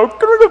excited, we're going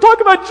to talk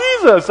about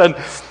Jesus. And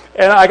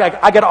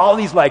I got all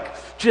these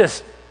like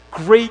just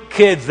great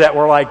kids that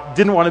were like,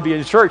 didn't want to be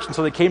in church. And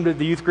so they came to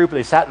the youth group and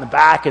they sat in the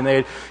back and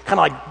they'd kind of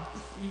like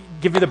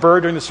give me the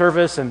bird during the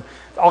service and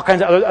all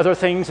kinds of other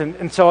things.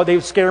 And so they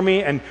would scare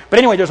me. But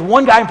anyway, there's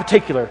one guy in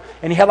particular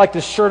and he had like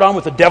this shirt on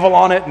with a devil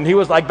on it. And he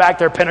was like back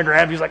there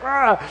pentagrammed. He was like,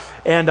 ah.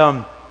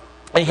 And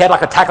he had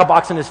like a tackle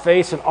box in his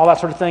face and all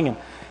that sort of thing.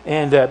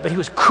 But he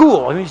was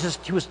cool. I mean,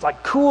 he was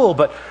like cool,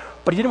 but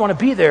he didn't want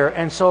to be there.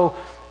 And so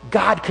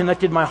God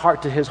connected my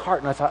heart to his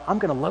heart. And I thought, I'm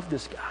going to love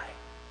this guy.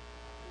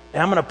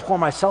 And I'm going to pour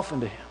myself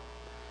into him.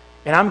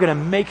 And I'm going to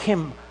make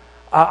him,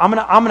 I'm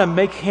going to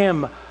make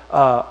him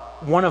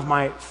one of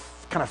my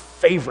kind of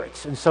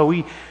favorites. And so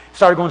we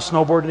started going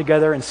snowboarding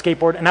together and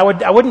skateboarding. And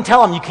I wouldn't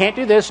tell him, you can't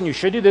do this and you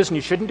should do this and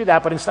you shouldn't do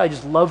that. But instead I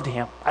just loved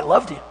him. I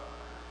loved him.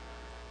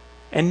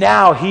 And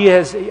now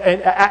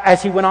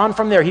as he went on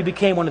from there, he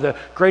became one of the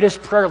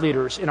greatest prayer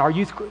leaders in our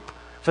youth group.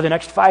 For the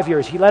next 5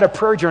 years, he led a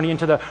prayer journey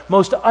into the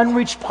most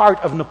unreached part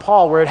of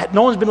Nepal where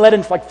no one's been led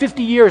in for like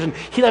 50 years, and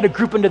he led a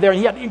group into there, and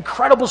he had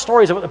incredible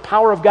stories of what the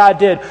power of God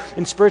did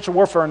in spiritual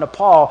warfare in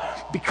Nepal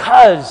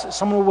because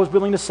someone was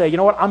willing to say, you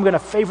know what, I'm going to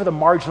favor the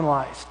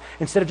marginalized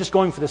instead of just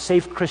going for the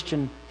safe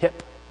Christian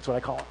hip. That's what I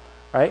call it,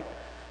 right?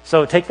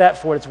 So take that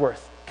for what it's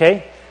worth,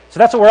 okay? So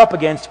that's what we're up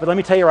against, but let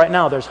me tell you right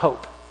now, there's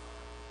hope.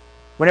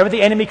 Whenever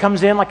the enemy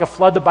comes in like a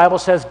flood, the Bible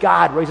says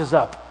God raises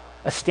up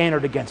a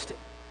standard against it.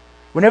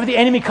 Whenever the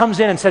enemy comes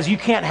in and says you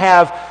can't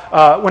have,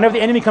 whenever the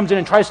enemy comes in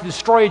and tries to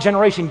destroy a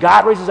generation,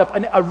 God raises up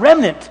a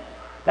remnant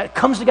that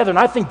comes together. And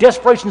I think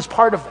desperation is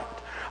part of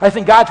that. I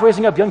think God's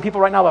raising up young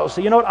people right now that will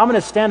say, you know what, I'm going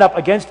to stand up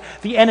against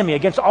the enemy,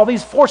 against all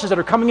these forces that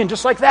are coming in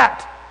just like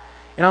that.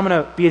 And I'm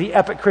going to be the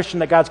epic Christian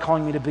that God's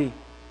calling me to be.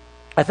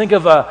 I think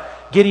of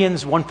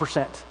Gideon's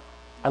 1%.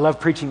 I love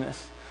preaching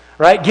this.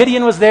 Right?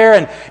 Gideon was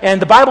there,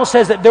 and the Bible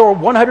says that there were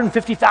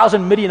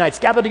 150,000 Midianites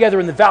gathered together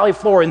in the valley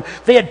floor, and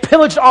they had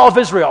pillaged all of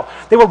Israel.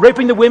 They were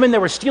raping the women, they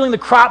were stealing the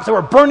crops, they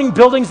were burning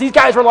buildings. These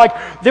guys were like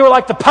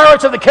the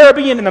Pirates of the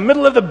Caribbean in the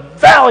middle of the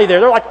valley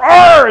there. They're like,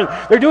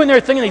 arr! They're doing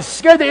their thing, and they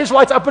scared the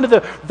Israelites up into the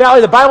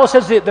valley. The Bible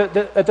says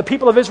that the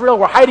people of Israel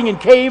were hiding in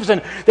caves,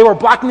 and they were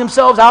blocking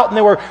themselves out, and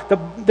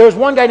there was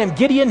one guy named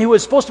Gideon who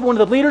was supposed to be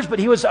one of the leaders, but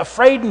he was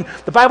afraid, and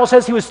the Bible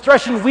says he was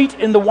threshing wheat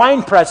in the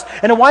wine press.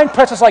 And a wine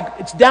press is like,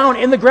 it's down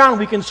in the ground. ground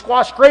where you can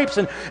squash grapes.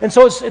 And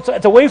so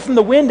it's away from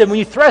the wind. And when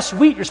you thresh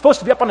wheat, you're supposed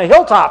to be up on a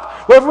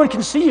hilltop where everyone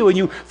can see you. And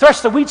you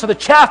thresh the wheat so the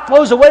chaff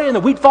blows away and the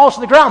wheat falls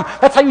to the ground.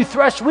 That's how you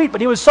thresh wheat.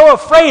 But he was so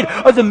afraid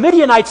of the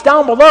Midianites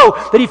down below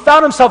that he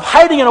found himself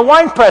hiding in a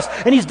wine press.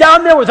 And he's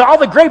down there with all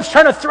the grapes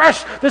trying to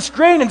thresh this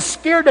grain and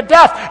scared to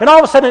death. And all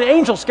of a sudden an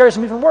angel scares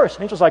him even worse.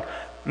 The angel's like,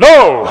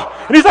 no!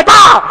 And he's like,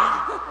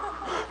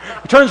 ah!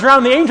 He turns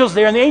around and the angel's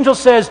there, and the angel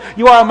says,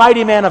 you are a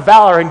mighty man of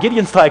valor. And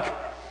Gideon's like,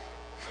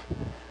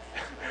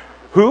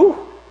 who?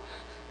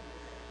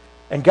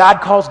 And God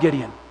calls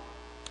Gideon.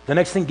 The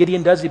next thing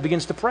Gideon does, he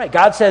begins to pray.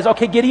 God says,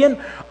 okay,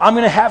 Gideon, I'm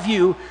going to have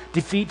you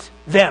defeat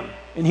them.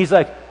 And he's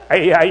like,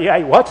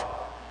 what?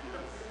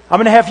 I'm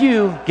going to have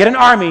you get an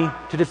army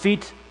to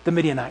defeat the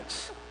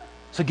Midianites.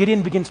 So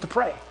Gideon begins to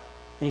pray.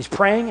 And he's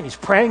praying, and he's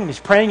praying, and he's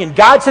praying. And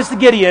God says to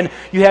Gideon,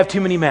 you have too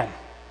many men.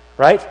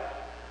 Right?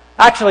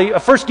 Actually,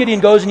 first Gideon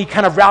goes and he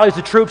kind of rallies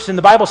the troops, and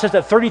the Bible says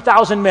that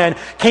 30,000 men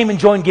came and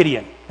joined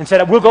Gideon and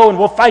said, we'll go and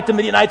we'll fight the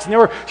Midianites, and they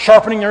were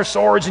sharpening their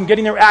swords and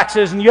getting their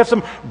axes, and you have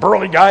some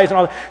burly guys and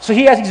all that. So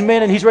he has these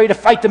men, and he's ready to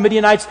fight the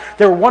Midianites.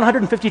 There were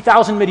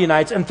 150,000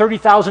 Midianites and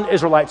 30,000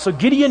 Israelites. So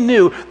Gideon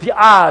knew the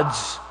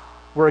odds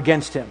were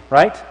against him,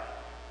 right?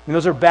 And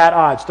those are bad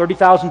odds,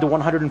 30,000 to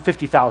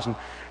 150,000.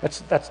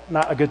 That's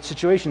not a good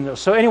situation, though.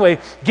 So anyway,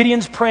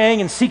 Gideon's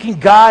praying and seeking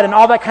God and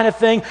all that kind of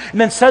thing.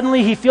 And then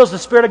suddenly he feels the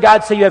Spirit of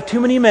God say, you have too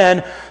many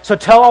men, so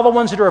tell all the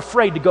ones that are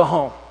afraid to go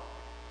home.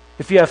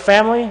 If you have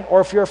family or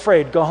if you're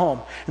afraid, go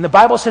home. And the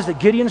Bible says that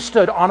Gideon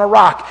stood on a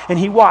rock and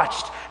he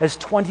watched as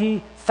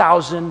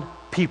 20,000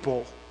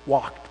 people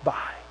walked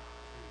by.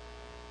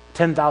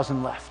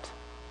 10,000 left.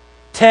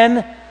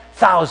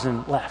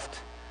 10,000 left.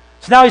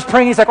 So now he's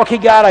praying. He's like, okay,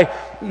 God,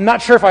 I'm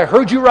not sure if I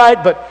heard you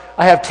right, but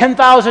I have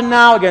 10,000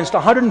 now against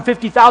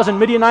 150,000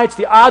 Midianites.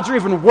 The odds are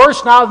even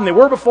worse now than they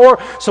were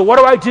before. So what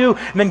do I do?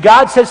 And then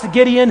God says to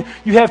Gideon,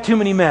 you have too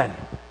many men.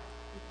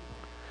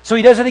 So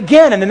he does it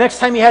again, and the next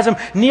time he has him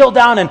kneel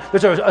down, and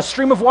there's a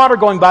stream of water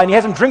going by, and he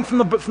has him drink from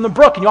the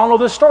brook, and you all know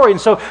this story. And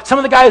so some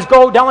of the guys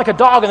go down like a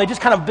dog, and they just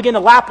kind of begin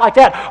to lap like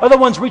that. Other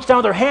ones reach down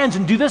with their hands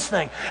and do this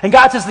thing. And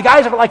God says, the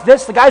guys that are like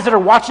this, the guys that are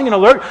watching and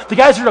alert, the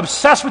guys that are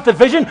obsessed with the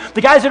vision,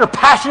 the guys that are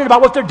passionate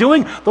about what they're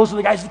doing, those are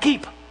the guys to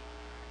keep.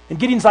 And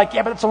Gideon's like,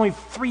 yeah, but it's only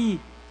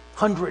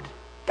 300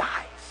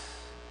 guys.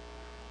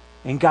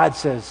 And God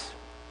says,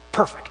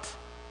 perfect.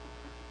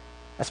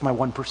 That's my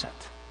 1%.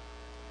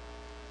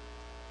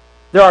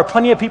 There are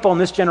plenty of people in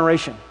this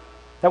generation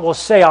that will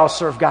say, I'll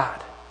serve God.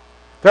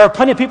 There are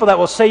plenty of people that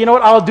will say, you know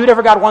what, I'll do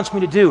whatever God wants me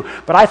to do.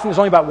 But I think there's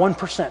only about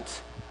 1%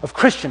 of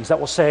Christians that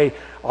will say,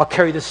 I'll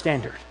carry this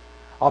standard.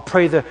 I'll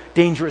pray the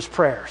dangerous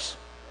prayers.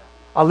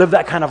 I'll live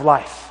that kind of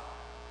life.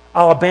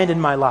 I'll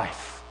abandon my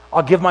life.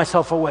 I'll give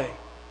myself away.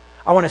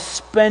 I want to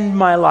spend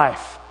my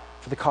life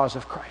for the cause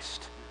of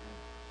Christ.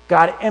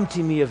 God,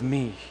 empty me of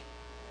me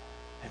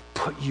and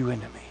put you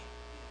into me.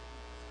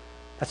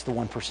 That's the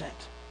 1%.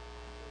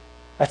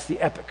 That's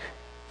the epic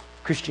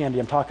Christianity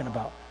I'm talking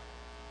about.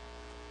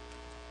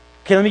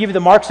 Okay, let me give you the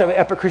marks of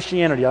epic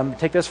Christianity. I'm going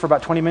to take this for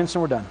about 20 minutes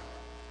and we're done.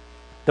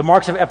 The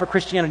marks of epic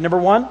Christianity. Number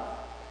one,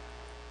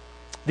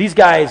 these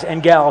guys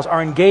and gals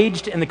are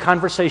engaged in the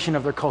conversation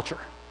of their culture.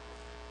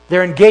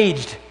 They're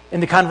engaged in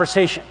the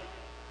conversation.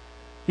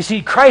 You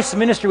see, Christ's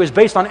ministry was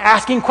based on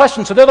asking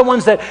questions. So they're the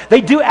ones that they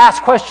do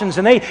ask questions,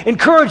 and they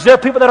encourage their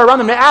people that are around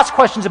them to ask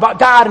questions about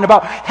God and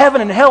about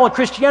heaven and hell and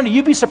Christianity.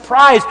 You'd be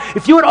surprised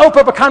if you would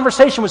open up a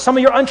conversation with some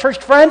of your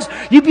unchurched friends.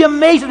 You'd be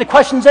amazed at the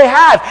questions they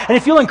have. And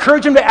if you'll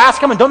encourage them to ask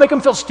them and don't make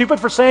them feel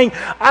stupid for saying,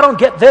 I don't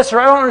get this or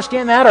I don't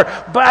understand that, or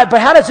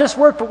but how does this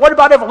work? But what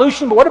about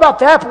evolution? But what about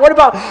that? But what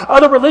about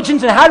other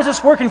religions? And how does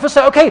this work? And if you'll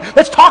say, okay,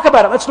 let's talk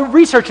about it. Let's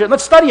research it.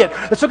 Let's study it.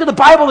 Let's look at the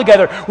Bible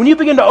together. When you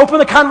begin to open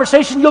the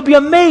conversation, you'll be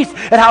amazed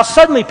at how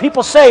suddenly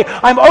people say,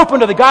 I'm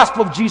open to the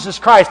gospel of Jesus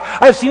Christ.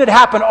 I've seen it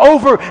happen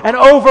over and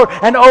over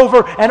and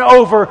over and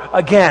over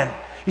again.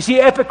 You see,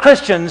 epic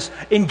Christians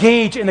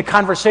engage in the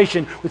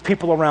conversation with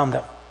people around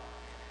them.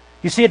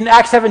 You see it in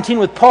Acts 17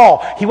 with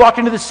Paul. He walked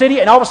into the city,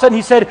 and all of a sudden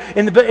he said,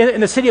 in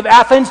the city of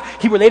Athens,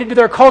 he related to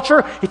their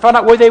culture, he found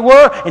out where they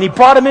were, and he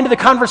brought them into the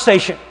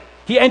conversation.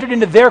 He entered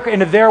into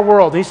their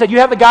world. And he said, you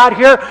have the God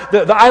here,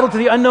 the idol to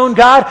the unknown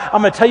God?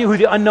 I'm going to tell you who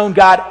the unknown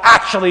God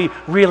actually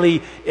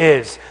really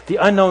is. The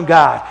unknown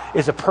God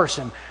is a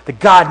person, the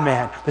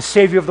God-man, the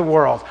Savior of the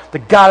world, the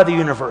God of the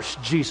universe,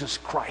 Jesus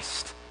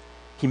Christ.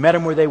 He met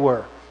them where they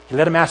were. He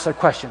let them ask their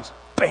questions.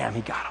 Bam,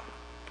 he got them.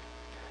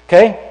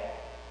 Okay?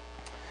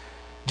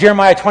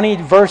 Jeremiah 20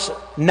 verse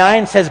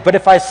 9 says, but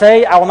if I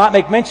say I will not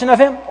make mention of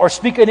him or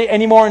speak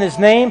any more in his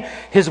name,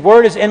 his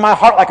word is in my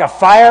heart like a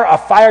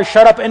fire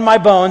shut up in my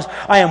bones.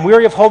 I am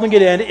weary of holding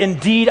it in.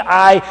 Indeed,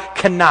 I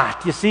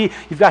cannot. You see,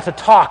 you've got to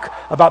talk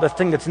about the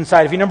thing that's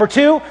inside of you. Number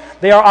two,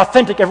 they are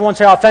authentic. Everyone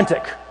say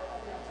authentic.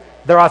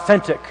 They're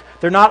authentic.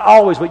 They're not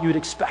always what you would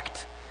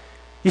expect.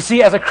 You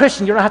see, as a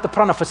Christian, you don't have to put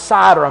on a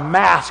facade or a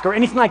mask or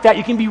anything like that.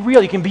 You can be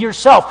real. You can be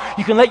yourself.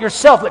 You can let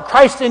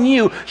Christ in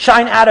you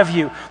shine out of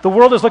you. The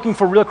world is looking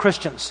for real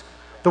Christians.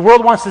 The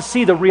world wants to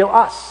see the real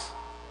us.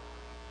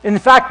 In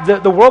fact,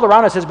 the world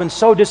around us has been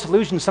so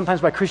disillusioned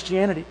sometimes by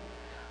Christianity,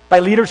 by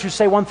leaders who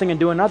say one thing and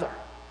do another,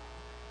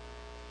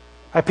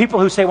 by people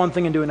who say one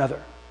thing and do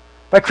another,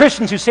 by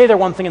Christians who say they're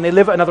one thing and they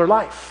live another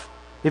life.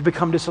 They've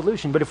become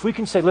disillusioned. But if we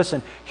can say,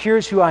 listen,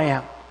 here's who I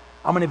am.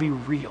 I'm going to be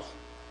real.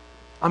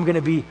 I'm going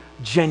to be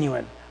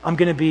genuine. I'm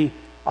going to be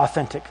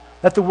authentic.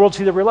 Let the world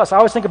see the real us. I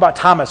always think about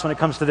Thomas when it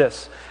comes to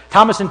this.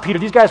 Thomas and Peter,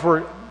 these guys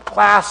were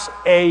class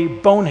A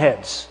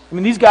boneheads. I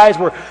mean, these guys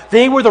were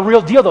the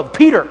real deal, though.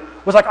 Peter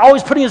was like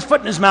always putting his foot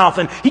in his mouth,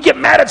 and he'd get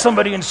mad at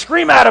somebody and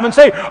scream at him and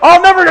say,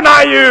 I'll never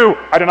deny you.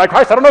 I deny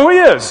Christ. I don't know who he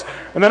is.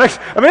 And then,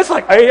 it's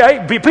like,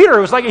 Peter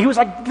was like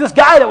this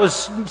guy that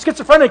was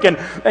schizophrenic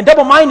and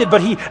double-minded,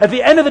 but at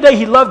the end of the day,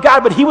 he loved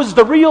God, but he was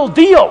the real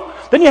deal.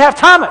 Then you have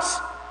Thomas.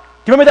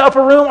 Do you remember the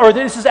upper room? Or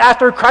this is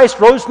after Christ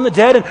rose from the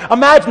dead, and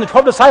imagine the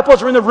 12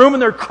 disciples are in the room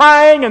and they're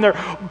crying and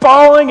they're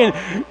bawling,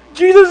 and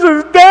Jesus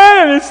is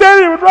dead, and he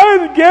said he would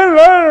rise again, and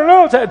I don't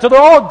know. So they're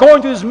all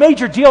going through this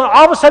major deal, and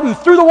all of a sudden,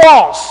 through the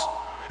walls,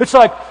 it's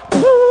like,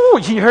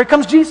 here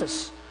comes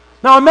Jesus.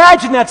 Now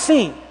imagine that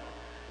scene.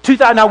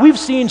 Now we've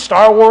seen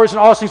Star Wars and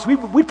all those things.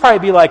 We'd probably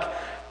be like,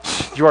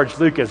 George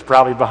Lucas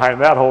probably behind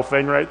that whole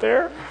thing right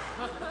there.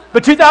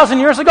 But 2,000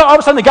 years ago, all of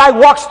a sudden the guy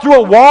walks through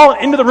a wall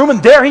and into the room,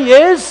 and there he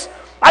is.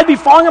 I'd be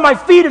falling on my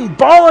feet and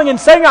bawling and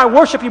saying, I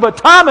worship you. But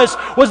Thomas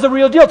was the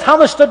real deal.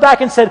 Thomas stood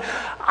back and said,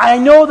 I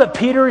know that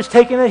Peter is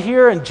taking it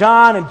here, and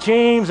John and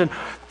James and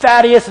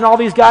Thaddeus and all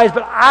these guys,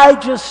 but I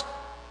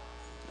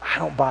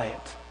don't buy it.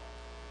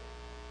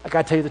 I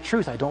got to tell you the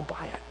truth, I don't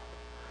buy it.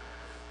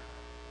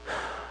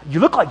 You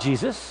look like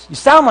Jesus. You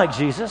sound like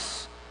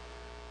Jesus.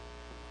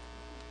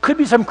 Could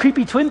be some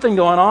creepy twin thing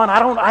going on.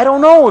 I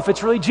don't know if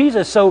it's really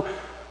Jesus. So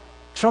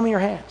show me your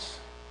hands.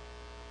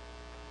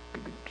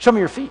 Show me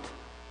your feet.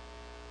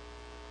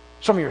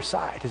 Show me your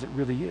side. Is it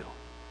really you?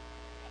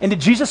 And did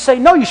Jesus say,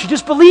 no, you should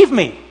just believe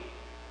me?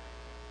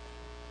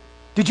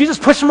 Did Jesus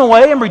push him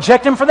away and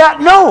reject him for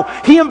that? No.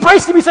 He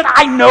embraced him. He said,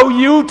 I know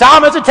you,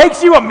 Thomas. It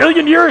takes you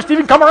 1,000,000 years to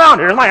even come around.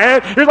 Here's my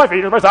hand. Here's my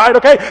feet. Here's my side.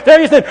 Okay. There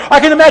he is. Then I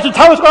can imagine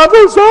Thomas going, I'm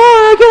so sorry.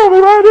 I can't be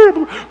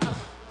right here.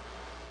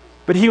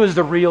 But he was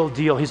the real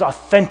deal. He's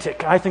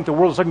authentic. I think the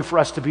world is looking for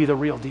us to be the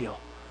real deal,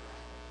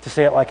 to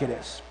say it like it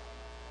is.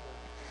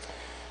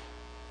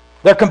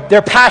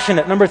 They're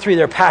passionate. Number 3,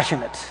 they're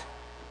passionate.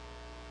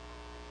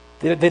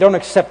 They don't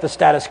accept the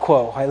status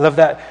quo. I love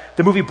that.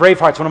 The movie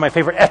Braveheart's one of my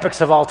favorite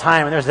epics of all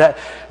time. And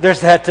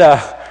there's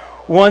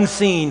that one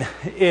scene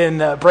in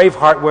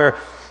Braveheart where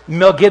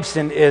Mel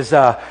Gibson is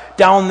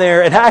down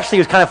there. And actually,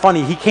 it was kind of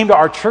funny. He came to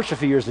our church a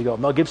few years ago.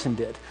 Mel Gibson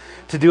did.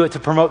 To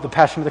promote the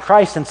Passion of the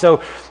Christ. And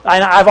so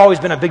I've always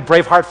been a big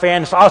Braveheart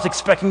fan. So I was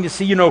expecting to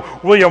see,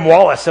 William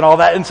Wallace and all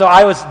that. And so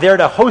I was there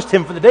to host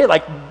him for the day,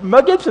 like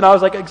Mel Gibson. I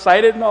was like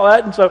excited and all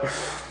that. And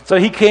so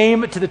he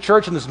came to the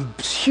church, and this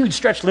huge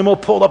stretch limo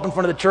pulled up in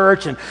front of the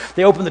church, and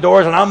they opened the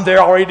doors, and I'm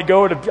there all ready to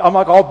go. I'm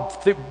like all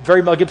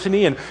very Mel Gibson-y,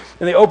 and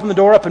they open the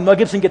door up, and Mel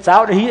Gibson gets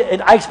out,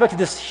 and I expected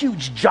this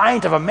huge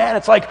giant of a man.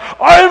 It's like,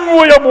 I'm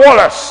William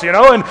Wallace,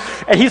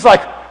 and he's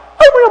like,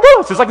 I'm William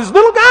Wallace. It's like this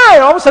little guy,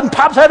 and all of a sudden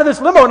pops out of this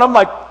limo, and I'm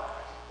like,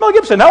 Mel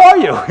Gibson, how are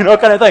you?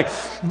 Kind of thing.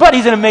 But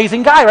he's an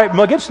amazing guy, right?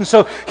 Mel Gibson.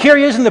 So here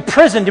he is in the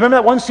prison. Do you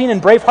remember that one scene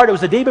in Braveheart? It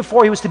was the day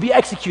before he was to be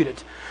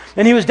executed.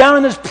 And he was down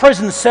in this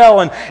prison cell,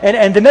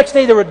 and the next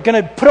day they were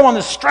going to put him on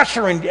the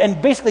stretcher and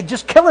basically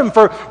just kill him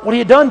for what he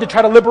had done to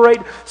try to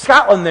liberate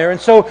Scotland there. And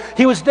so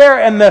he was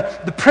there, and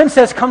the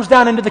princess comes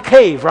down into the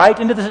cave, right,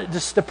 into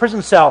the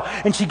prison cell,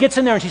 and she gets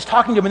in there, and she's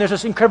talking to him, and there's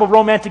this incredible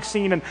romantic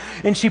scene,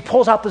 and she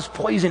pulls out this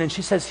poison, and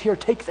she says, here,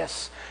 take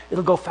this.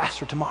 It'll go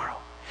faster tomorrow.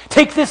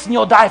 Take this, and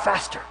you'll die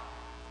faster.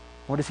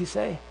 What does he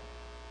say?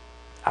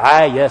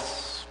 Ah,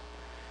 yes,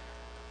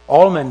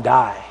 all men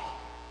die,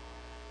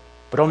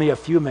 but only a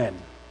few men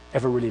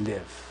ever really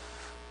live.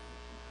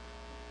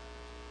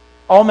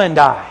 All men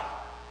die,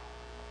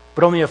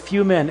 but only a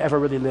few men ever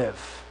really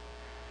live.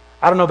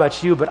 I don't know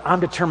about you, but I'm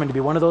determined to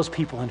be one of those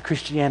people in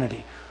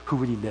Christianity who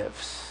really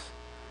lives.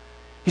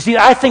 You see,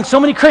 I think so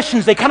many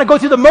Christians, they kind of go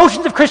through the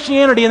motions of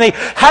Christianity, and they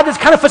have this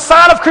kind of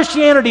facade of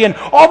Christianity and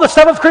all the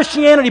stuff of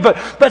Christianity,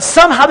 but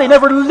somehow they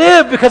never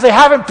live because they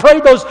haven't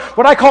prayed those,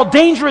 what I call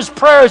dangerous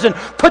prayers, and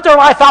put their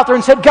life out there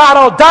and said, God,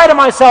 I'll die to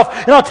myself,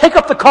 and I'll take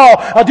up the call.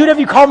 I'll do whatever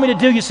you call me to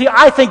do. You see,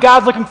 I think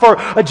God's looking for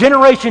a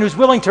generation who's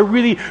willing to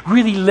really,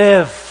 really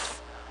live.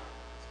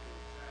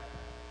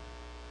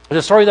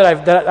 There's a story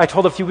that I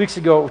told a few weeks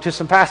ago to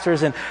some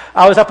pastors, and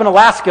I was up in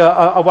Alaska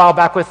a while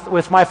back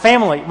with my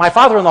family, my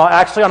father-in-law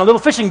actually, on a little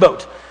fishing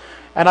boat.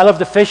 And I love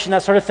to fish and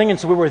that sort of thing, and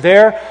so we were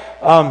there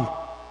in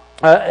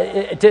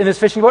this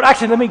fishing boat.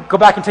 Actually, let me go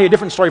back and tell you a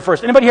different story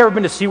first. Anybody here ever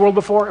been to SeaWorld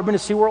before? Ever been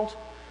to SeaWorld?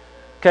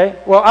 Okay,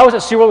 well, I was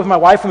at SeaWorld with my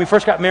wife when we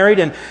first got married,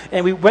 and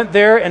we went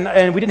there,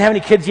 and we didn't have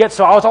any kids yet,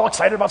 so I was all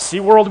excited about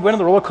SeaWorld. We went on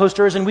the roller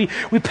coasters, and we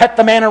pet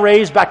the manta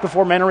rays back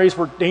before manta rays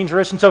were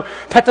dangerous, and so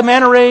pet the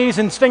manta rays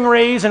and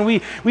stingrays, and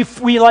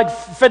we like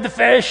fed the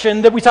fish,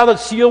 and then we saw the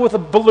seal with a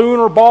balloon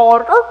or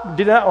ball,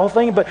 did that whole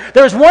thing. But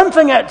there's one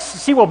thing at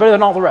SeaWorld better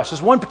than all the rest.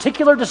 There's one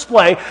particular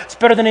display that's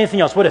better than anything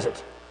else. What is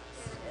it?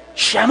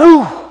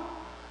 Shamu.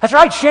 That's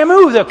right,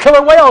 Shamu, the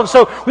killer whale. And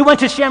so we went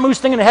to Shamu's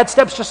thing, and it had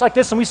steps just like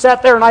this, and we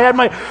sat there, and I had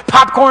my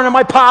popcorn and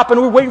my pop, and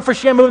we were waiting for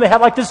Shamu, and they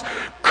had like this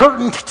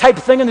curtain type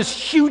thing in this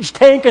huge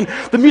tank, and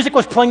the music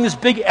was playing this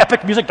big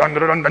epic music. Dun,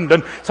 dun, dun, dun,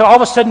 dun. So all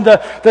of a sudden,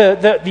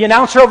 the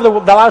announcer over the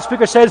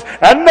loudspeaker says,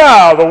 "And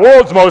now, the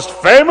world's most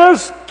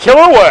famous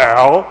killer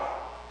whale,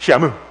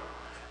 Shamu."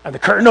 And the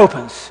curtain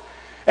opens.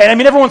 And I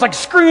mean, everyone's like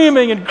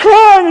screaming and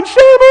crying and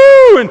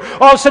Shamu! And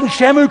all of a sudden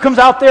Shamu comes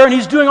out there and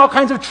he's doing all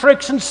kinds of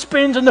tricks and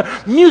spins and the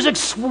music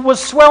was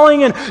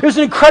swelling and it was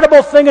an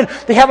incredible thing. And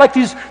they had like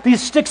these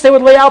sticks they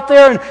would lay out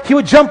there and he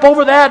would jump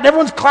over that and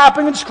everyone's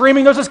clapping and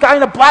screaming. There's this guy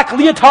in a black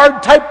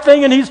leotard type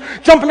thing and he's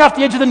jumping off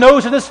the edge of the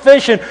nose of this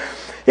fish. And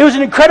it was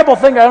an incredible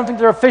thing. I don't think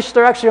they're a fish.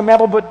 They're actually a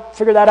mammal, but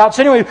figure that out.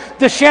 So anyway,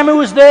 the Shamu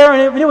was there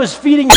and it was feeding